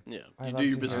of thing. Yeah. I You love do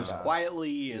your to hear business that.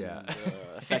 quietly and Yeah.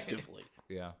 effectively.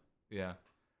 Yeah.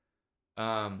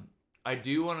 I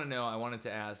do want to know. I wanted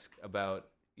to ask about.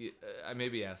 I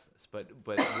maybe asked this, but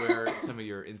where some of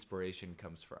your inspiration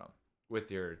comes from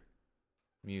with your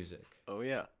music. Oh,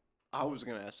 yeah. I was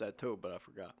going to ask that too, but I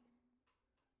forgot.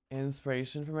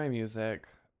 Inspiration for my music.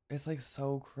 It's like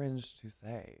so cringe to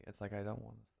say. It's like I don't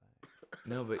want to say.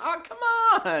 No, but Oh, come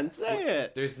on. Say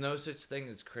it. there's no such thing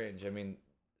as cringe. I mean,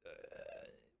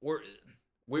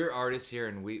 we're artists here,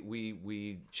 and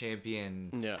we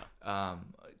champion Yeah.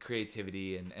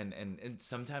 creativity, and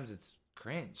sometimes it's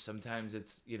cringe. Sometimes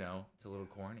it's, you know, it's a little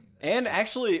corny. And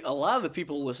actually, a lot of the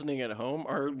people listening at home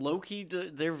are low-key,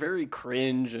 they're very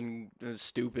cringe and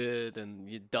stupid and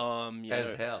you dumb. You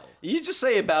as know. hell. You just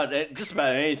say just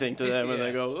about anything to them, and Yeah.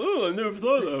 they go, "Oh, I never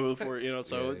thought of that before." You know,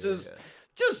 so Yeah.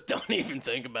 just don't even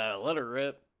think about it. Let it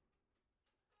rip.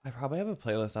 I probably have a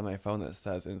playlist on my phone that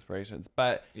says inspirations,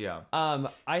 but Yeah.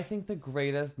 I think the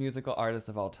greatest musical artist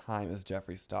of all time is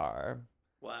Jeffree Star.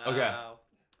 Wow. Okay.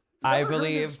 I Never heard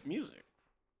believe his music.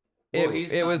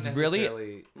 it was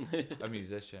really necessarily a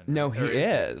musician. no. He Or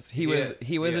is. He was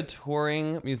He a is.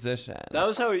 touring musician. That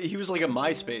was how he was like a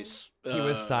MySpace. He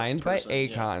was signed by person, yeah.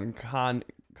 Akon,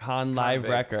 Con Live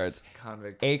Records.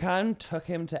 Convict. Akon took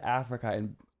him to Africa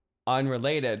and,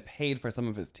 unrelated, paid for some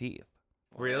of his teeth.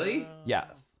 Really?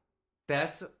 Yes.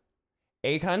 That's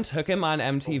Akon took him on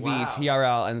MTV, Wow.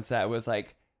 TRL, and said, was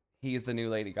like, he's the new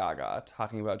Lady Gaga,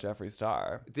 talking about Jeffree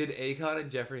Star. Did Akon and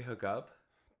Jeffree hook up?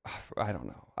 I don't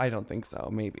know. I don't think so.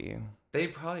 Maybe. They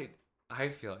probably. I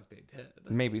feel like they did.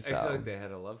 Maybe I so. feel like they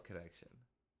had a love connection.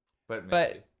 But maybe.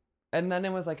 But, and then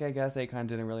it was like, I guess Akon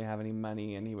didn't really have any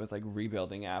money and he was like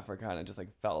rebuilding Africa and it just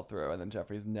like fell through. And then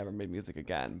Jeffree's never made music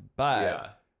again. But yeah.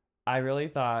 I really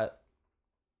thought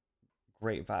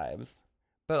great vibes.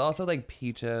 But also like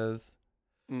Peaches.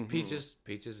 Mhm. Peaches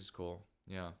is cool.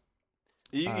 Yeah.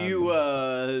 You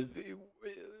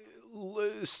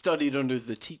studied under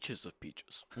the teachers of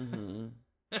Peaches. Mm-hmm.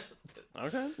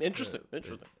 Okay, interesting.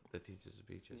 Interesting. The teachers of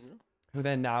Peaches. Who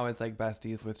then now is like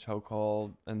besties with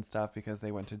Chokehold and stuff because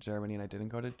they went to Germany and I didn't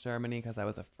go to Germany because I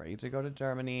was afraid to go to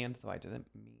Germany and so I didn't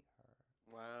meet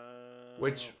her. Wow.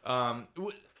 Which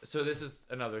so this is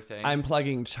another thing. I'm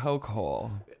plugging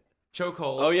Chokehold.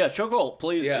 Chokehold. Oh yeah, Chokehold,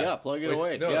 please. Yeah, plug it Which-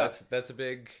 away. No, yeah. that's a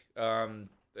big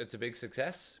it's a big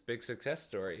success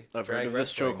story. I've heard Drag of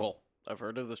this wrestling. Chokehold. I've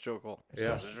heard of this Chokehold.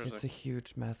 Yeah. Sounds interesting. It's a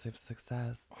huge, massive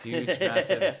success. Huge,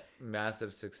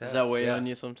 massive success. Does that weigh yeah. on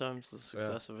you sometimes, the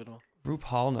success of it all?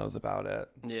 RuPaul knows about it.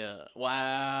 Yeah.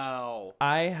 Wow.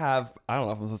 I don't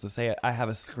know if I'm supposed to say it. I have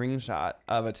a screenshot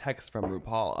of a text from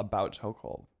RuPaul about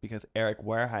Chokehold because Eric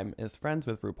Wareheim is friends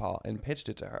with RuPaul and pitched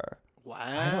it to her. Wow.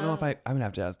 I don't know if I'm gonna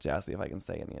have to ask Jassy if I can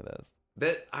say any of this.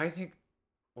 That I think.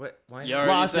 What? Why? You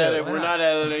already said it. Why We're not? not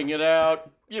editing it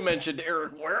out. You mentioned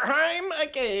Eric Wareheim.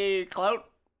 Okay, Clout.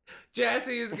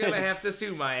 Jassy is gonna have to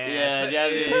sue my Yeah, ass.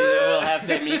 Jazzy will have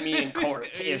to meet me in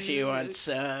court if she wants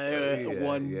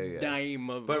one yeah. dime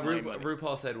of But my money.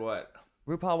 RuPaul said what?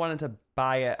 RuPaul wanted to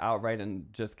buy it outright and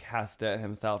just cast it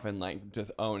himself and like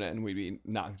just own it, and we'd be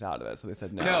knocked out of it. So they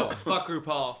said no. No, fuck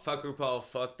RuPaul. Fuck RuPaul.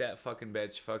 Fuck that fucking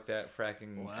bitch. Fuck that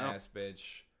fracking Wow. ass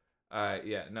bitch.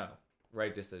 Yeah, no.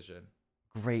 Right decision.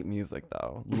 Great music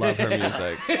though. Love her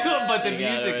music. But the You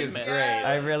gotta music is admit. great.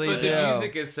 I really But do. the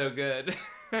music is so good.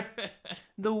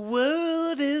 The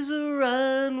world is a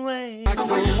runway.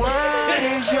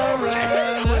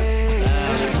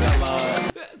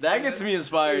 That gets me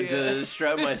inspired to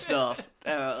strut my stuff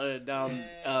down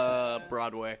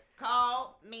Broadway.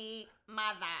 Call me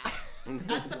mother.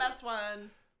 That's the best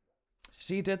one.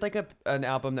 She did like an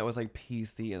album that was like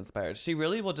PC inspired. She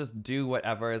really will just do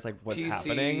whatever is like what's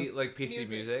happening. Like PC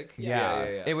music. Yeah.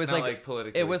 It was Not like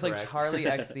politically it was like correct. Charlie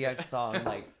XCX song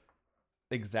like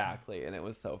exactly, and it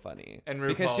was so funny. And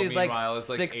because RuPaul, she's like meanwhile, is,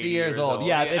 like, 60 80 years old.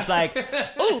 Yeah. Yes, it's like,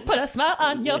 ooh, put a smile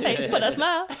on your face, put a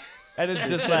smile. And it's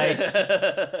just like,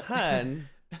 hun.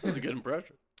 That was a good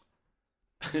impression.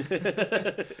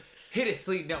 Hit a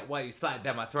sleep note while you slide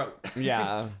down my throat.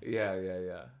 Yeah.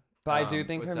 Yeah. But I do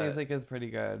think her what's that? music is pretty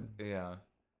good. Yeah.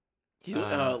 He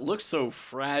looks so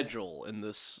fragile in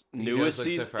this He newest does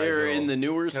look so season, or in the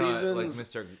newer Kinda seasons.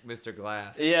 like Mr.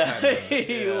 Glass. Yeah, kinda.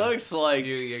 he Yeah. looks like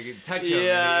You touch him.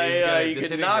 yeah, and he's yeah. gonna You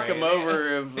could knock him disintegrate.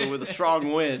 over with a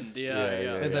strong wind.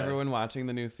 Yeah. Is everyone watching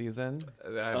the new season?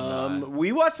 I'm not.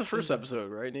 We watched the first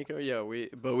episode, right, Nico? Yeah,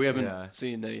 but we haven't Yeah.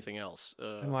 seen anything else.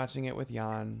 I'm watching it with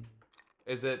Jan.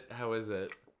 Is it? How is it?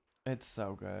 It's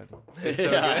so good. It's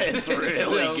so yeah, good. it's really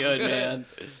so good, man.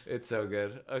 It's so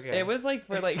good. Okay. It was like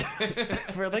for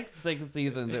 6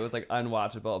 seasons, it was like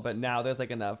unwatchable. But now there's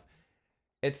like enough.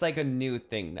 It's like a new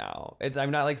thing now. I'm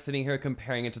not like sitting here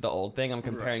comparing it to the old thing. I'm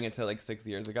comparing it to like 6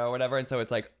 years ago or whatever. And so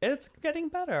it's like it's getting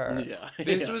better. Yeah.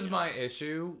 This yeah. was my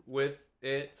issue with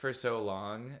it for so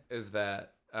long is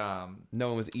that No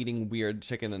one was eating weird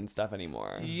chicken and stuff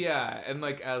anymore. yeah, and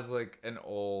like as like an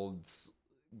old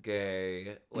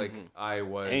gay, like I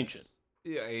was Ancient.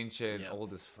 Yeah, ancient, Yeah.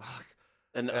 old as fuck.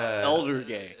 An elder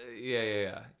gay.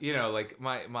 Yeah. You know, like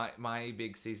my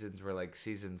big seasons were like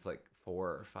seasons like 4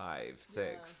 or 5,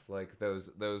 6. Like those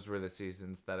were the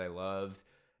seasons that I loved.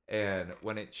 And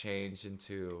when it changed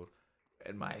into,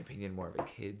 in my opinion, more of a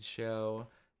kids show,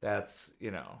 that's,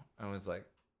 you know, I was like,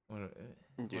 what are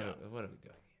we doing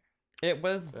here?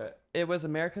 It was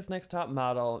America's Next Top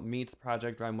Model meets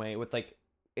Project Runway with like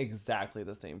exactly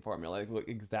the same formula, like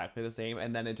exactly the same,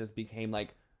 and then it just became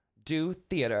like do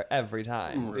theater every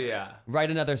time. Yeah. Write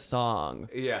another song.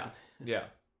 Yeah.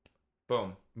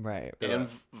 Boom. Right. And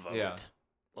vote. Yeah.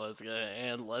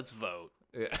 Let's vote.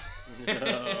 Yeah.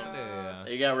 Yeah.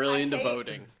 You got really into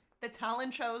voting. The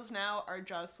talent shows now are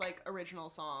just like original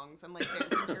songs and like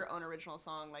dancing to your own original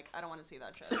song. Like, I don't want to see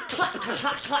that shit. Clack,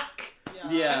 clack, clack.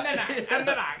 Yeah. And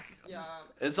then I. Yeah.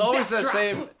 It's always the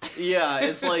same. Yeah,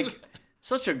 it's like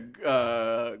such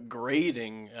a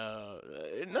grading.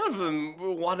 None of them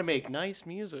want to make nice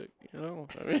music, you know.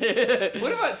 I mean,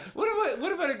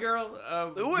 What about a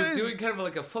girl doing kind of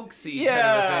like a folksy kind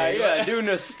yeah, of a thing? yeah, doing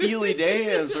a steely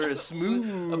dance or a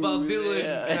smooth. A Bob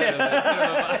Dylan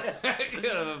kind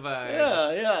of a vibe.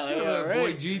 Yeah, A right.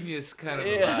 Boy Genius kind of a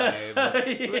Yeah.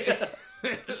 vibe. Yeah.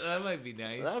 That might be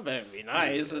nice. That might be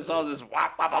nice. It's all this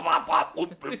wop wop wop wop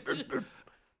wop.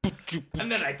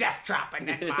 And then I death drop, and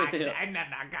then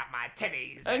I got my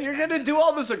titties. And you're gonna do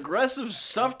all this aggressive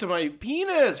stuff to my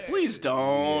penis. Please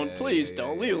don't. Please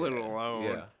don't. Leave it alone.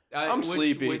 Yeah. I'm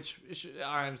sleepy.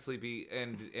 I'm sleepy,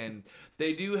 and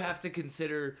they do have to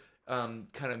consider kind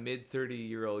of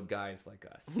mid-30-year-old guys like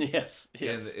us Yes.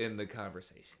 in the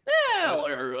conversation.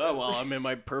 Well, I'm in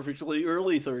my perfectly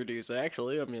early 30s.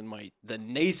 Actually, I'm in the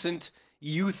nascent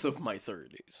youth of my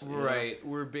 30s. you know? Right,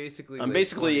 we're basically. I'm late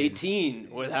basically 20s. 18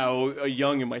 with how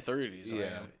young in my 30s I Yeah,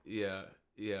 am.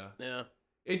 yeah. Yeah.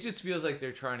 It just feels like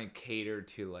they're trying to cater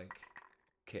to like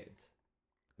kids.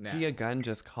 Now. Kia Gunn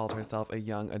just called herself a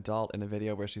young adult in a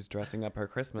video where she's dressing up her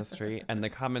Christmas tree, and the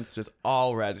comments just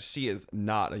all read, "She is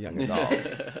not a young adult."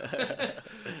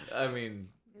 I mean,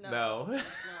 no. It's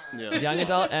not. Yeah. Young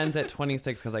adult ends at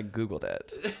 26 because I googled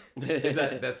it. Is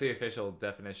that's the official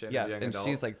definition? Yes, of young and adult?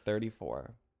 she's like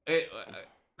 34.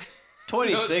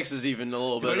 26 is even a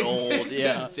little bit old. 26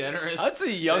 Yeah. is generous. I'd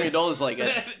say young adult is like a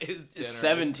That is generous.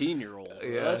 17-year-old.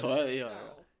 Yeah. That's why. Yeah.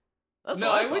 That's No,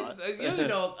 what I would. thought. Young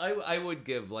adult. I would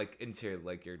give like into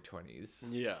like your 20s.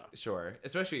 Yeah. Sure,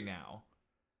 especially now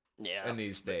Yeah. in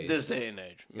these days. This day and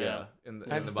age. Yeah. In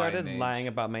I've the started Biden age. lying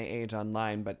about my age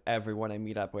online, but everyone I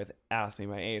meet up with asks me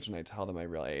my age, and I tell them my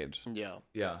real age. Yeah.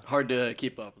 Yeah. Hard to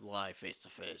keep up with lie face to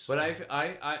face. But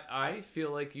I feel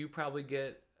like you probably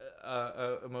get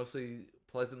mostly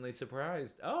pleasantly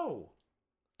surprised. Oh.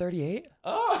 38?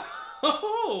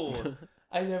 Oh.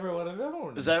 I never would have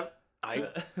known. Is that I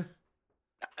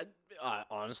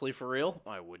honestly, for real,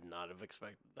 I would not have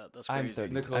expected that. That's I'm, crazy.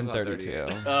 30, Nicole's I'm not 32.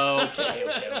 38.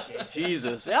 Okay.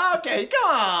 Jesus. Okay, come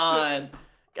on.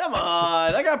 Come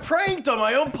on. I got pranked on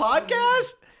my own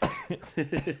podcast?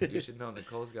 You should know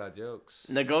Nicole's got jokes.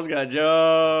 Nicole's got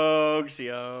jokes.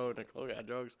 Yo, Nicole got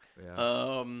jokes.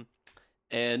 Yeah.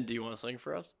 And do you want to sing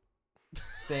for us?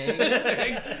 Sing.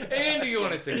 And do you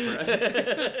want to sing for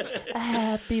us?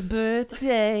 Happy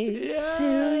birthday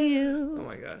to you. Oh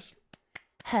my gosh.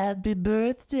 Happy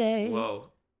birthday.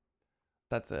 Whoa.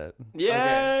 That's it.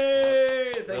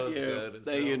 Yay! That Thank was you. good.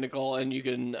 Thank you, So- Nicole. And you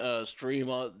can stream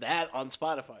that on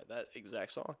Spotify, that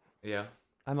exact song. Yeah.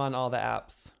 I'm on all the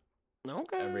apps.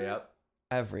 Okay. Every app.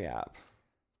 Every app.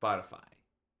 Spotify.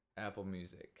 Apple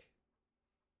Music.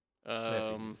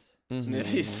 Um,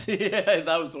 Sniffies. Sniffies. Yeah,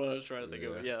 that was the one I was trying to think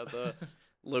of. Yeah, the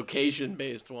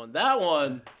location-based one. That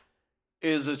one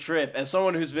is a trip. As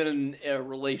someone who's been in a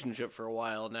relationship for a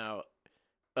while now,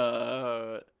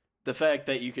 the fact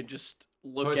that you can just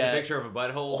look Post a at picture of a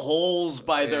butthole. holes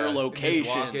by their Yeah, and just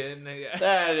walk location. in. Yeah.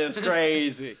 That is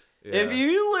crazy. Yeah. If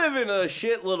you live in a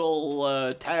shit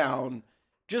little town,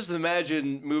 just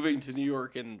imagine moving to New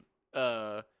York and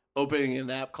opening an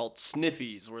app called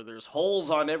Sniffies, where there's holes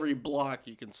on every block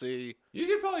you can see. You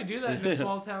could probably do that in a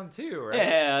small town too, right?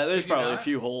 Yeah, there's Could you probably a not?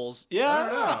 few holes. Yeah, I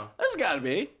don't know. there's got to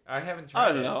be. I haven't tried.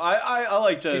 I don't know. I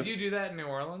like to. Did you do that in New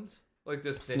Orleans? Like the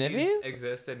Sniffies Sniffies?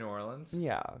 exist in New Orleans?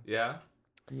 Yeah. Yeah.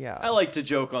 Yeah. I like to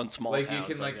joke on small Like towns.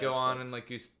 you can I like guess, go on but- and like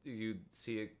you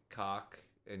see a cock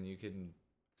and you can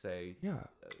say Yeah.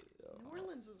 New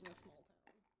Orleans isn't a small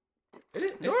town.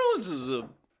 New Orleans is a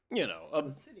It's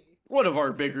a city. one of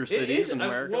our bigger cities in I'm-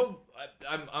 America. Well,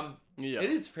 I'm Yeah. It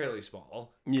is fairly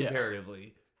small Yeah.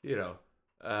 comparatively. You know.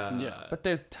 Yeah. But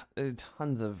there's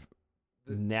tons of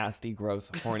nasty, gross,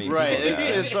 horny Right, people it's,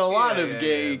 there. it's a lot Yeah, of yeah,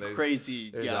 gay, yeah, there's- crazy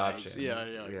there's guys. options.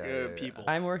 Yeah, Yeah, people.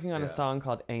 I'm working on a Yeah. song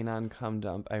called Anon Cum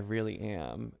Dump. I really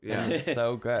am. Yeah. And it's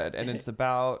so good. And it's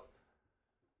about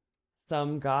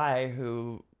some guy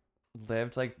who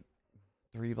lived like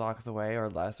 3 blocks away or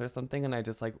less or something. And I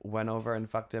just like went over and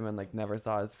fucked him and like never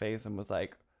saw his face and was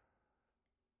like,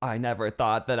 I never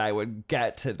thought that I would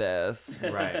get to this.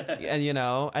 Right. And you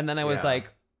know, and then I was Yeah.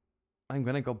 like, I'm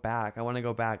going to go back. I want to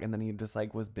go back. And then he just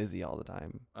like was busy all the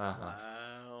time. Uh-huh.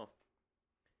 Wow.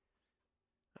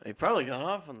 He probably got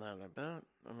off on that, I bet.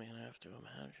 I mean, I have to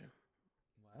imagine.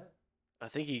 What? I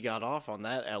think he got off on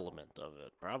that element of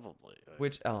it, probably.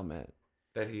 Which element?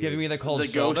 That he Giving me is- the cold the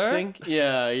shoulder? ghosting?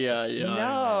 Yeah.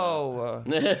 No.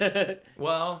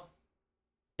 Well,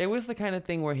 It was the kind of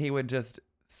thing where he would just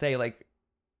say like,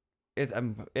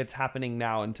 it's happening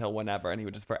now until whenever, and he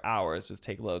would just for hours just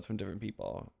take loads from different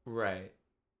people. right.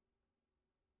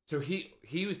 So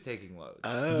he was taking loads.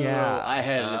 Oh, Yeah. I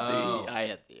had Oh.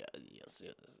 yes.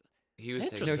 He was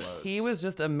taking No, Interesting. loads. he was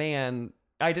just a man.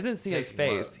 I didn't see his Taking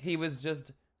face. loads. He was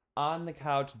just on the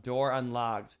couch, door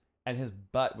unlocked, and his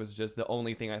butt was just the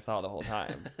only thing I saw the whole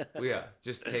time. Yeah,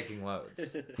 just taking loads.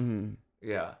 Mhm.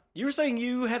 Yeah. You were saying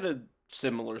you had a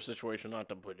similar situation, not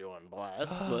to put you on blast,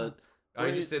 but I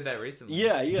just did that recently.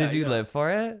 yeah. Did you live for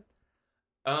it?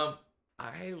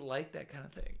 I like that kind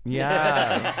of thing.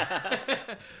 Yeah.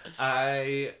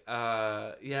 I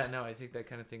think that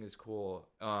kind of thing is cool.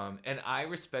 And I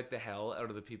respect the hell out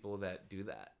of the people that do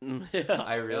that.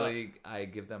 Yeah, I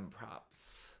give them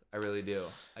props. I really do.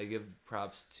 I give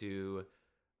props to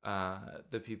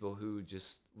the people who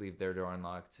just leave their door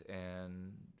unlocked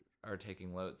and are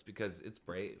taking loads because it's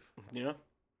brave. yeah.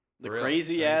 The For real.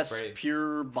 crazy I think ass it's brave.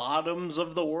 pure bottoms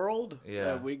of the world.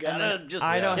 Yeah. We And gotta then just.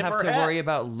 I don't tip have our to hat. worry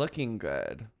about looking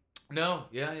good. No,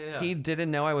 yeah. He didn't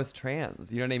know I was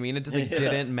trans. You know what I mean? It just like, Yeah.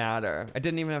 didn't matter. I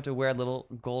didn't even have to wear little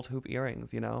gold hoop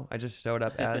earrings, you know? I just showed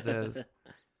up as is.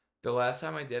 The last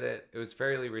time I did it, it was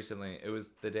fairly recently. It was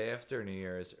the day after New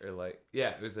Year's, or like, yeah,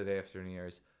 it was the day after New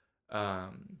Year's.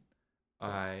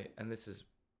 This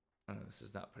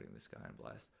is not putting this guy on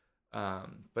blast.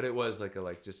 But it was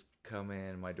like just come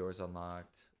in, my door's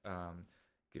unlocked,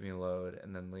 give me a load,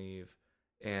 and then leave.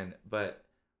 But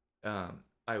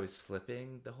I was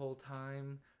slipping the whole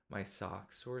time. My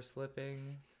socks were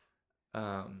slipping.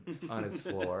 on his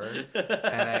floor,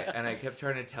 and I kept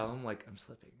trying to tell him like I'm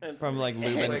slipping. From like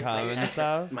lube and cum and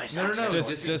stuff. My No, socks no, are no,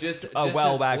 slipping. just a his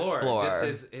well-waxed floor.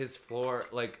 Just his floor,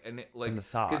 like, and it, like, And the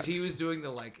because he socks. was doing the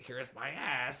like, here's my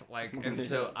ass, like, and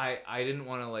so I didn't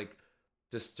want to like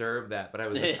disturb that, but I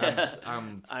was like,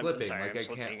 I'm slipping, sorry, like I'm I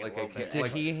slipping can't, a like I little can't. bit. Did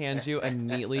Like, he hand you a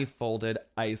neatly folded,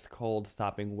 ice cold,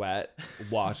 sopping wet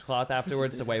washcloth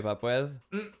afterwards to wipe up with?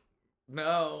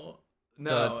 No. No,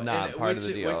 So it's not and part of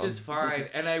the deal. which is fine.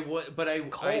 And I would, but I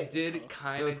did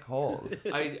kind It was of cold.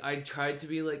 I tried to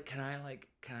be like, can I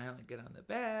get on the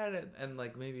bed and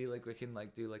like maybe like we can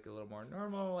like do like a little more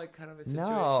normal like kind of a situation.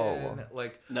 No.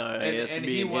 Like No, and, he has to and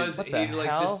be he in was his- What he the like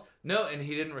hell? just no, and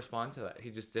he didn't respond to that.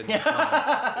 He just didn't respond.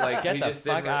 Like Get he the just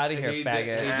fuck didn't outta here, he faggot.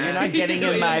 did- You're not getting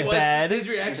in my bed. His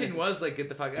reaction was like, get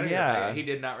the fuck out of here, Yeah. faggot. He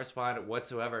did not respond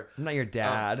whatsoever. I'm not your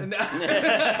dad.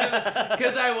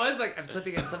 Because I was like, I'm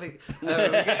slipping. I'm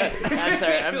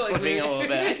sorry, I'm slipping a little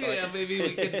bit. Yeah, maybe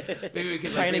we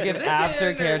can Trying to like, give reposition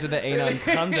aftercare or- to the anon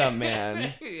cum dump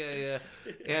man. Yeah.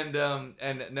 And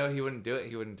no, he wouldn't do it.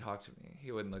 He wouldn't talk to me.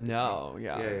 He wouldn't look No, at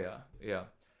me. yeah. Yeah.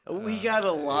 We got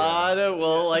a lot of,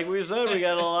 well, like we said, we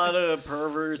got a lot of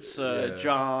perverts,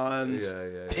 Johns,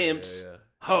 Yeah. pimps, Yeah.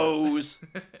 hoes,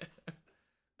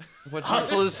 What's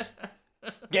hustlers,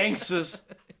 gangsters,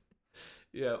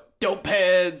 Yeah. dope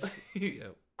heads, Yeah.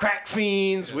 crack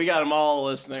fiends. We got them all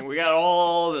listening. We got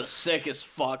all the sickest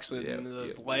fucks in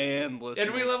Yep. the land listening.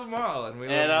 And we love them all.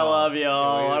 And I love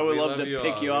y'all. Yeah, I would we love to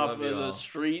pick all. you We off love of you the all.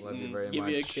 street Love you very and give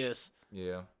you a much. kiss.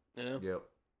 Yeah. Yeah.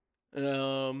 Yep.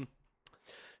 Um.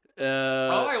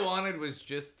 All I wanted was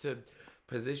just to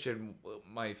position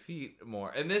my feet more.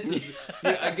 And this is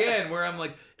again where I'm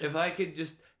like, if I could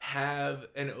just have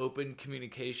an open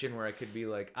communication where I could be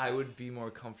like, I would be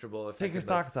more comfortable if I Take your could,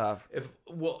 like, socks off. If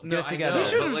no, Get I together. know, You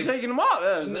should but, have like, taken them off.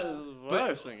 That's what but- I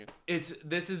was thinking.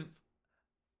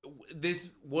 This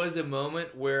was a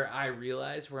moment where I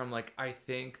realized where I'm like, I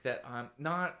think that I'm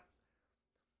not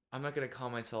gonna call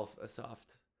myself a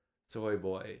soft soy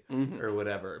boy or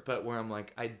whatever, but where I'm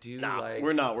like, I do like.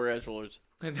 We're not. We're edgelords.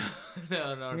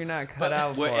 No. You're not cut But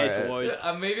out for We're it.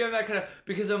 edgelords. Maybe I'm not gonna,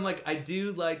 because I'm like, I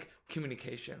do like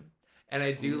communication, and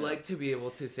I do like to be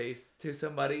able to say to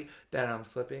somebody that I'm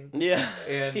slipping. Yeah.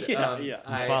 And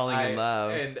yeah. Falling in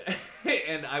love. and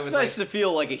I It's would nice like, to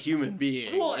feel like a human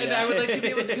being. well, and Yeah. I would like to be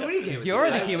able to communicate with You're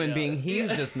you. the I- human being. He's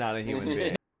just not a human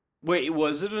being. Wait,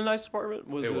 was it a nice apartment?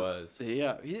 It was.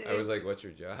 Yeah. I was like, "What's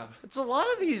your job?" It's a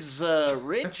lot of these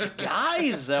rich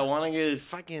guys that want to get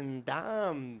fucking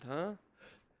domed, huh?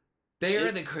 They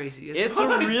are the craziest. It's a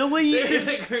ones. really They're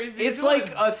it's the craziest it's like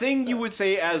ones. a thing you would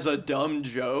say as a dumb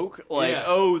joke, like, Yeah.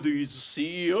 "Oh, these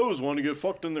CEOs want to get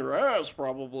fucked in their ass,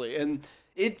 probably," and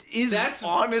it is That's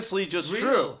honestly just real.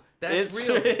 true. That's it's,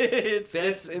 real. it's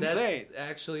That's insane. That's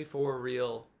actually for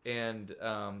real. And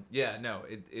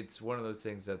it's one of those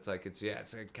things that's like it's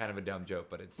a kind of a dumb joke,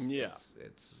 but it's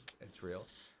real.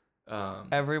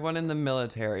 Everyone in the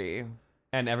military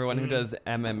and everyone who does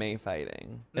MMA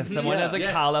fighting. If someone Yeah. has a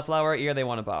Yes. cauliflower ear, they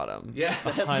want a bottom. Yeah,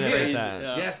 100%.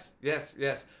 Yeah.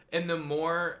 Yes. And the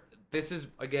more this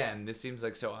seems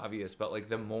like so obvious, but like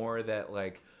the more that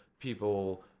like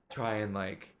people try and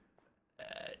like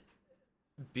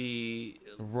be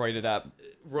Roided up.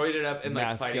 and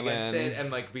like fight against Masculine. it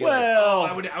and like be Well-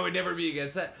 like, I would never be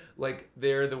against that. Like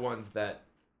they're the ones that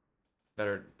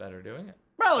are doing it.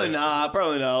 Probably not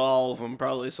all of them.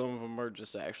 Probably some of them are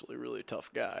just actually really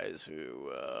tough guys who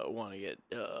want to get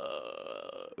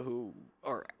who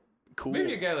are cool.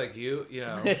 Maybe a guy like you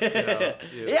know.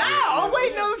 Oh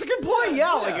wait, no, that's a good point.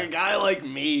 Yeah, like a guy like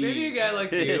me. Maybe a guy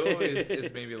like you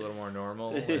is maybe a little more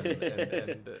normal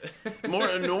and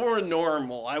more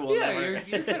normal. I will yeah, never.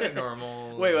 you're kind of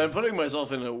normal. Wait, I'm putting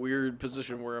myself in a weird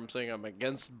position where I'm saying I'm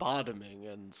against bottoming,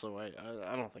 and so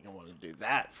I don't think I want to do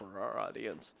that for our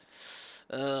audience.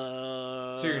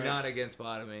 So you're not against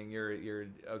bottoming. You're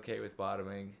okay with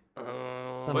bottoming.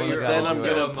 Someone's you're gotta Then I'm do also it.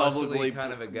 gonna a muscly publicly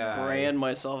kind of a guy. brand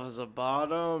myself as a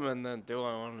bottom, and then do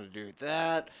I want to do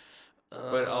that?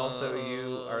 But also,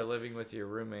 you are living with your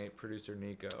roommate, producer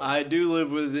Nico. I do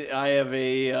live with. I have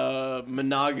a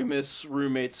monogamous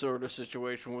roommate sort of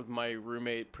situation with my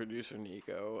roommate, producer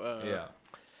Nico. Yeah.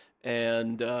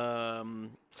 And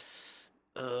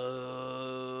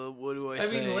what do I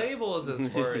say? I mean, labels as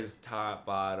far as top,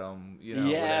 bottom,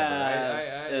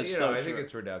 Yes, whatever. it's I so think true.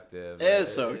 it's reductive.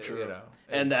 It's so true. You know,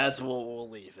 And that's what we'll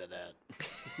leave it at.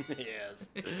 Yes.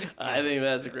 I think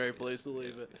that's a great place to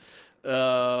leave it.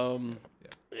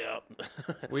 Yeah.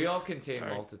 we all contain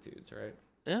multitudes, right?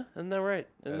 Yeah, isn't that right?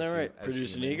 Isn't that right? As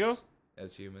Producer humans. Nico?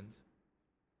 As humans.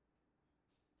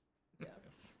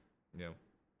 Yes. Yeah.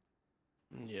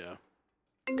 Yeah.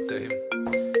 Same.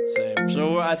 Same.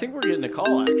 So I think we're getting a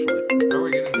call, actually. Are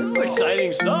we gonna This is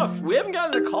exciting stuff. We haven't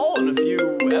gotten a call in a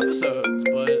few episodes,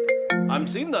 but I'm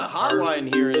seeing the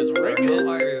hotline here and it's ringing. Is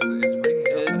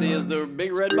ringing. Up. The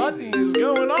big red button is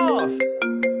going off.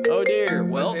 Oh dear.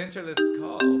 Well, Let's answer this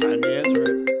call. time to answer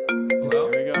it.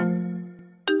 Hello? Here we go.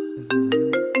 Is it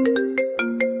real?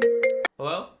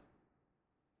 Hello?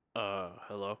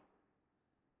 Hello.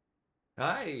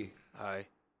 Hi. Hi.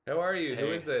 How are you? Who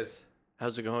Hey. is this?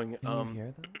 How's it going? Can you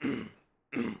hear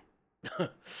them?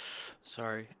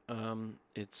 Sorry.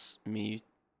 It's me.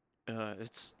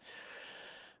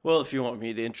 Well, if you want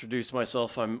me to introduce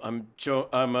myself, I'm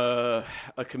a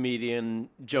comedian,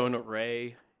 Jonah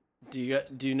Ray. Do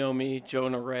you know me,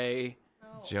 Jonah Ray?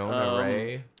 Jonah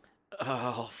Ray?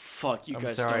 Oh fuck, you I'm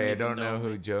guys. sorry, I don't don't know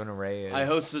me. who Jonah Ray is. I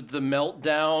hosted the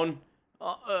Meltdown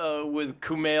with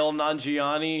Kumail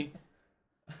Nanjiani.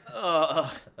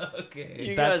 Okay.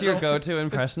 You That's guys your don't- go-to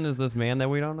impression is this man that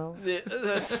we don't know?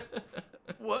 That's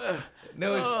what.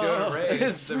 No, it's Jonah Ray.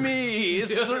 It's me.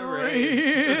 It's Jonah the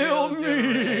Ray. real Jonah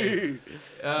Ray. me.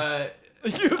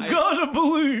 You You gotta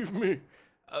believe me.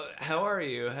 How are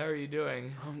you? How are you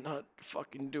doing? I'm not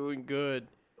fucking doing good.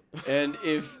 And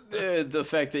if the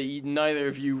fact that neither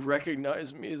of you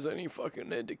recognize me is any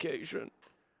fucking indication,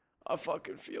 I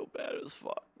fucking feel bad as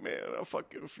fuck, man. I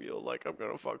fucking feel like I'm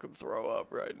gonna fucking throw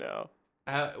up right now.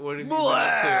 What have you been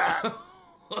up to?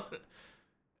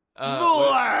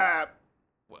 Blah!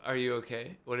 Are you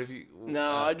okay? What have you? No,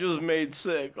 I just made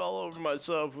sick all over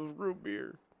myself with root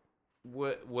beer.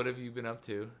 What have you been up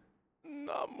to?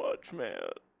 Not much, man.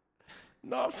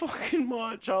 Not fucking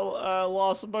much. I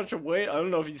lost a bunch of weight. I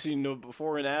don't know if you've seen the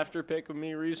before and after pic of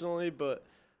me recently, but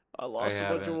I lost a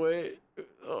bunch of haven't. weight.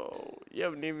 Oh, you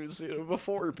haven't even seen a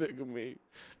before pic of me.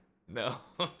 No,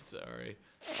 I'm sorry.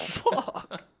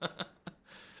 Fuck.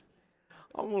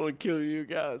 I'm gonna kill you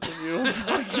guys if you don't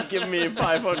fucking give me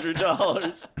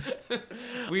 $500.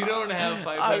 We don't have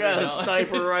 $500. I got a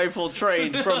sniper rifle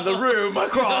trained from the room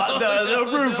across the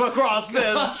roof across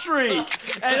the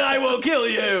street, and I will kill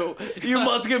you. You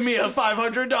must give me a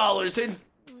 $500 in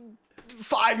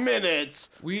 5 minutes.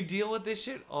 We deal with this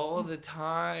shit all the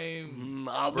time.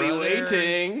 I'll brother. be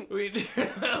waiting.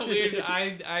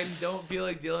 I don't feel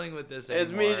like dealing with this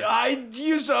It's anymore. me. I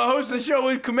used to host a show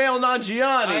with Kumail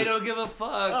Nanjiani. I don't give a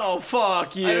fuck. Oh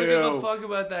fuck you. I don't give a fuck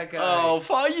about that guy. Oh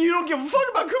fuck! You don't give a fuck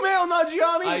about Kumail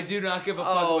Nanjiani. I do not give a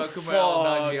fuck Oh about fuck Kumail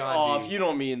Nanjiani. off! You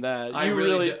don't mean that. I You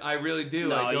really, I really do.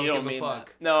 No, I don't you don't give mean a fuck.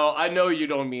 that. No, I know you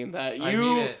don't mean that. I You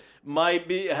mean it. might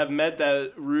have meant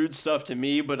that rude stuff to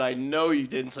me, but I know you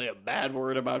didn't say a bad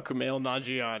word about Kumail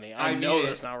Nanjiani. I know mean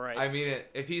that's it. not right. I mean it.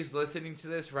 If he's listening to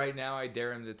this right now, I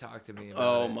dare him to talk to me about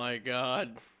oh it. my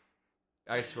god.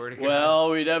 I swear to God.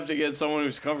 Well, we'd have to get someone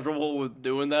who's comfortable with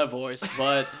doing that voice,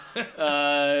 but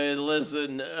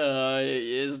listen,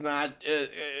 he's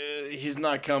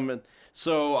not coming.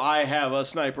 So I have a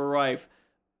sniper rifle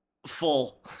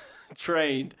full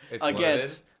trained It's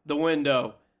against the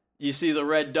window. You see the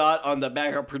red dot on the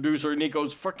back of producer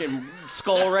Nico's freaking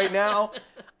skull right now?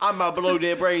 I'm gonna blow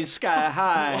their brains sky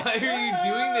high. Why are you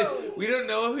doing this? We don't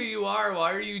know who you are.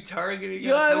 Why are you targeting us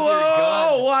Yeah, with your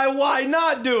gun? why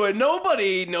not do it?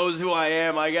 Nobody knows who I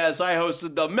am, I guess. I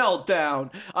hosted the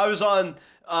Meltdown. I was on,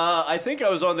 I think I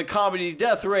was on the Comedy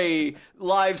Death Ray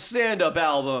live stand-up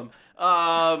album.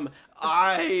 I'm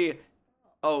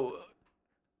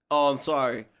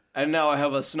sorry. And now I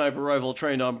have a sniper rifle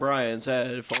trained on Brian's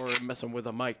head for messing with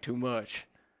a mic too much.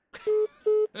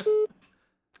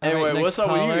 Anyway, All right, what's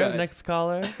up with you guys? Next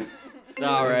caller.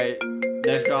 All right,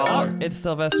 next Oh, caller. it's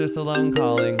Sylvester Stallone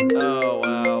calling. Oh,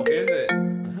 wow. Is it?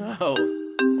 Oh,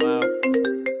 wow.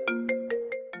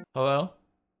 Hello?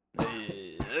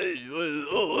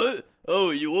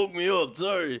 Oh, you woke me up.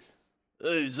 Sorry.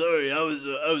 Hey, sorry. I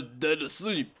was dead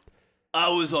asleep. I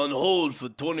was on hold for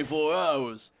 24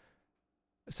 hours.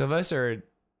 Sylvester,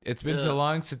 it's been Yeah. so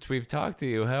long since we've talked to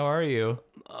you. How are you?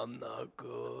 I'm not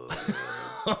good.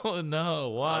 Oh no,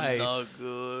 why? I'm not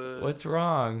good. What's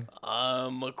wrong?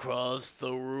 I'm across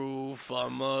the roof.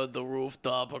 I'm the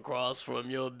rooftop across from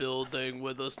your building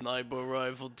with a sniper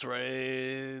rifle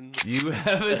trained. You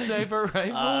have a sniper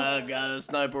rifle? I got a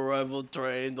sniper rifle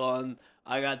trained on.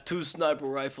 I got 2 sniper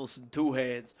rifles in 2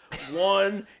 hands.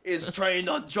 One is trained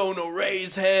on Jonah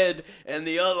Ray's head, and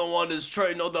the other one is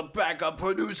trained on the back of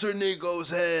producer Nico's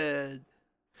head.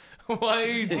 Why are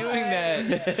you doing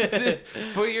that?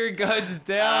 Put your guns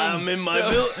down. I'm in my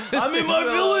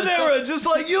villain era, just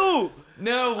like you.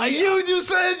 No, You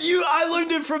said I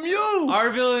learned it from you. our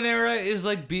villain era is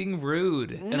like being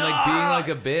rude and like being like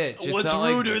a bitch. It's What's not,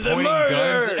 like, ruder than pointing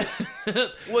murder? guns.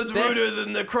 What's ruder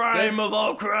than the crime of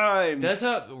all crimes? That's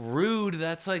not rude.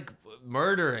 That's like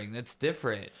murdering. That's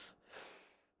different.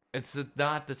 It's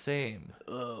not the same.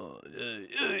 Yeah.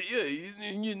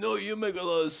 You make a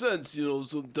lot of sense.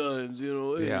 Sometimes.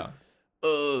 Yeah.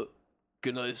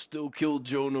 Can I still kill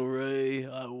Jonah Ray?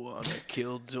 I wanna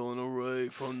kill Jonah Ray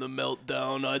from the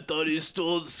meltdown. I thought he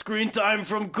stole screen time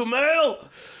from Kumail.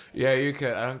 Yeah, you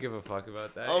could. I don't give a fuck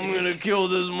about that. I'm gonna kill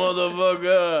this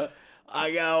motherfucker.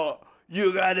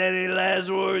 You got any last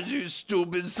words, you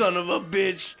stupid son of a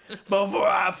bitch? Before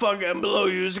I fucking blow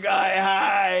you sky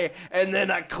high, and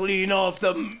then I clean off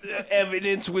the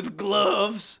evidence with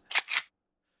gloves.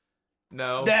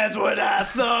 No. That's what I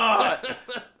thought.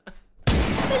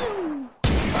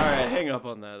 All right, hang up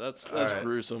on that. That's right.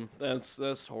 gruesome.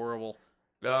 That's horrible.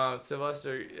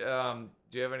 Sylvester,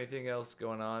 do you have anything else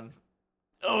going on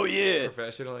Oh yeah.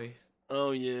 professionally?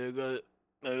 Oh yeah.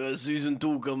 I got season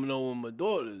 2 coming out with my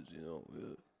daughters.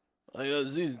 I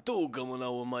got season 2 coming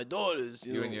out with my daughters.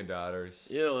 You and your daughters.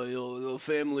 Yeah, the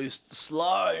family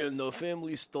Sly and the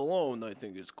family Stallone, I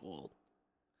think it's called.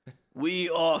 We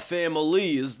Are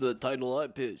Family is the title I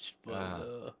pitched.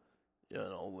 But,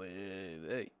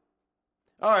 hey.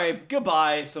 All right,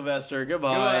 goodbye, Sylvester.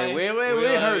 Goodbye. We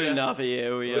heard enough of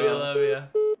you. We love you.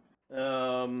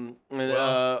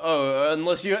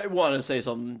 Unless you want to say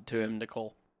something to him,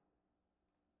 Nicole.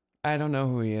 I don't know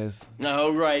who he is.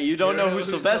 No, right. You don't know who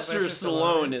Sylvester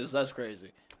Stallone is. That's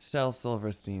crazy. Shel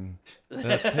Silverstein.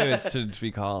 That's who it should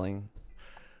be calling.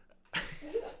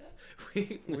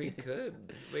 We could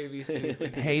maybe see if we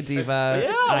can. Hey, Diva.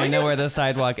 Yeah, I know where the yes.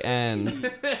 sidewalk ends.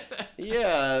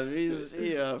 Yeah, he's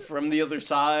from the other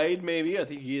side, maybe. I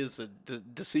think he is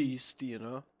deceased,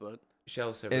 but...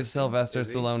 Is Sylvester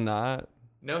Stallone not?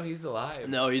 No, he's alive.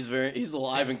 No, he's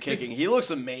alive and kicking. He looks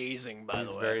amazing, by the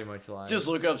He's way. very much alive. Just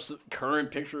look up current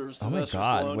picture of Oh my Sylvester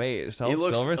god, Stallone. wait. Shel He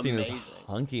looks Silverstein is amazing.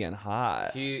 hunky and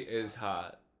hot. He is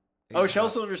hot. Oh, He's Shel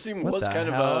hot. Silverstein What was the kind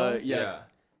of hell?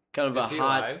 kind of a Is he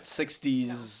hot alive?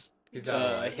 60s He's not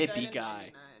alive. hippie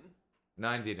guy.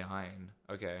 99.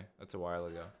 Okay, that's a while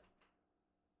ago.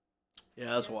 Yeah,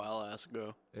 that's a while ass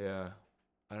ago. Yeah,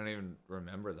 I don't even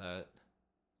remember that.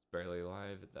 He's barely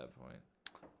alive at that point.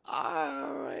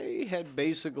 I had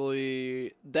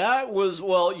basically that was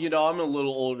I'm a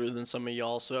little older than some of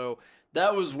y'all, so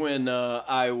that was when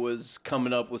I was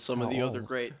coming up with some of the other old?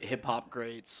 great hip hop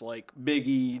greats like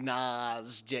Biggie,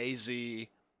 Nas, Jay-Z.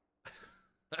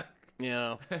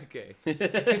 Okay.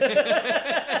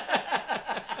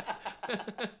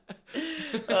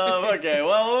 Okay,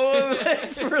 well,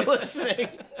 thanks for listening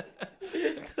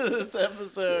to this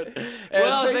episode.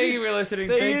 And Thank you for listening.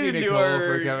 Thank you, to Nicole, our-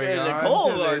 for coming and on Nicole,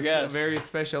 to our this guest. very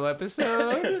special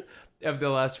episode of the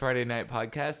Last Friday Night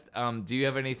podcast. Do you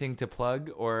have anything to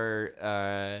plug or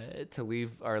to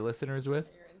leave our listeners with?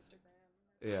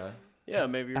 Yeah. Yeah,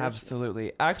 maybe.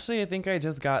 Absolutely. Actually, I think I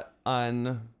just got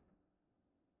on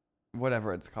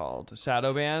whatever it's called.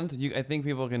 Shadow Band. I think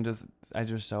people can just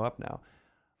show up now.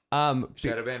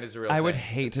 Shadow Band is a real I would thing.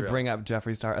 hate It's to real. bring up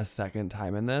Jeffree Star a second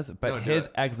time in this, but No, do his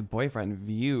it. ex-boyfriend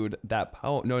viewed that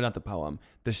poem. No, not the poem.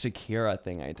 The Shakira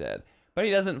thing I did. But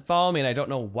he doesn't follow me, and I don't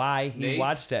know why he Nate's?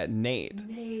 watched it. Nate.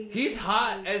 He's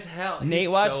hot as hell. He's Nate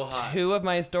so watched hot. 2 of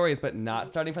my stories, but not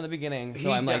starting from the beginning. So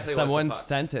He I'm like, definitely wants to someone fuck.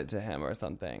 sent it to him or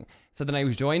something. So then I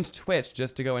joined Twitch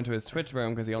just to go into his Twitch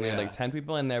room because he only had Yeah. like 10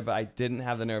 people in there, but I didn't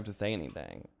have the nerve to say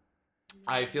anything.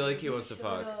 I feel like he wants to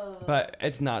fuck. But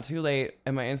it's not too late,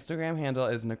 and my Instagram handle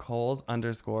is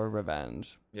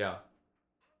Nicole's_revenge. Yeah.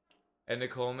 And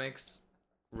Nicole makes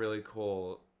really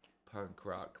cool punk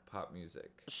rock pop music.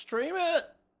 Stream it.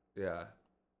 Yeah.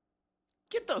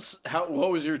 Get those. What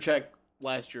was your check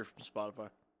last year from Spotify?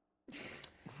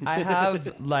 I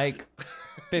have like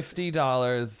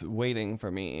 $50 waiting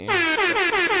for me.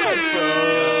 That's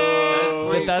But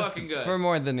pretty that's fucking good. for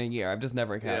more than a year. I've just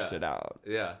never cashed Yeah. it out.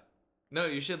 Yeah. No,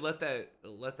 you should let that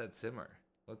simmer. Let that simmer.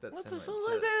 and sit.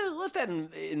 Let that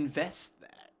invest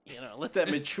that. Let that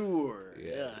mature.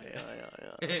 Yeah.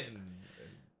 Yeah.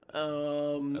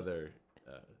 And other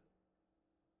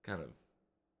kind of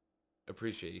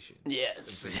appreciation.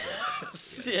 Yes.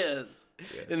 Yes. Yes.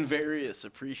 Yes. In various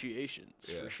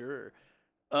appreciations, Yeah. for sure.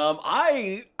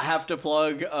 I have to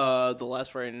plug the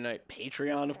Last Friday Night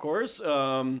Patreon, of course. Yeah,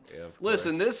 of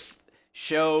Listen, course. this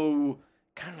show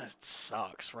kind of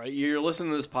sucks, right? You're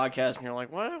listening to this podcast and you're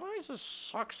like, why does this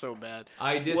suck so bad?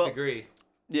 I disagree.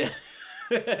 Yeah.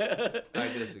 I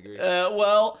disagree.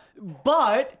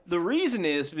 But the reason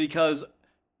is because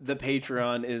the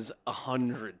Patreon is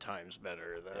 100 times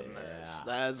better than this.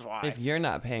 That's why. If you're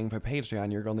not paying for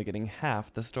Patreon, you're only getting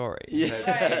half the story.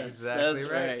 Yes, exactly that's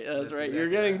right. right. That's right. Exactly You're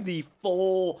getting right. the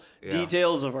full Yeah.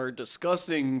 details of our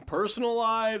disgusting personal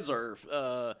lives, our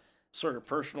sort of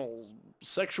personal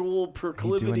sexual Are you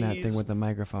proclivities. doing that thing with the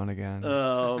microphone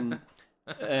again?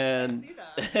 And See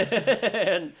that?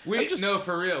 and We no,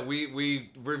 for real. We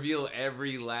reveal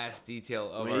every last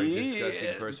detail of our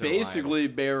disgusting personal basically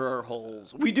lives. bare our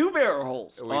holes. We do bare our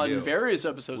holes We on do. various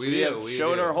episodes. We do. have We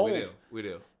shown do. our holes, We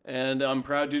do. and I'm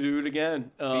proud to do it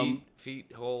again.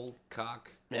 Feet, hole,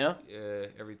 cock. Yeah.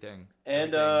 Everything.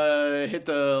 And Everything. hit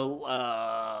the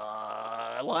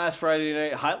last Friday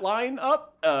night hotline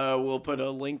up. We'll put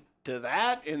a link to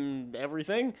that and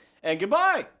everything. And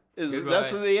goodbye. Goodbye.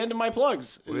 That's the end of my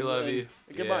plugs. We love you.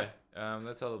 Goodbye. Yeah.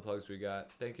 That's all the plugs we got.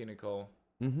 Thank you, Nicole.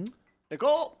 Mm-hmm.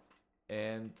 Nicole.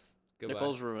 And goodbye.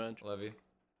 Nicole's revenge. Love you.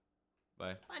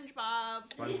 Bye. SpongeBob.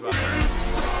 SpongeBob.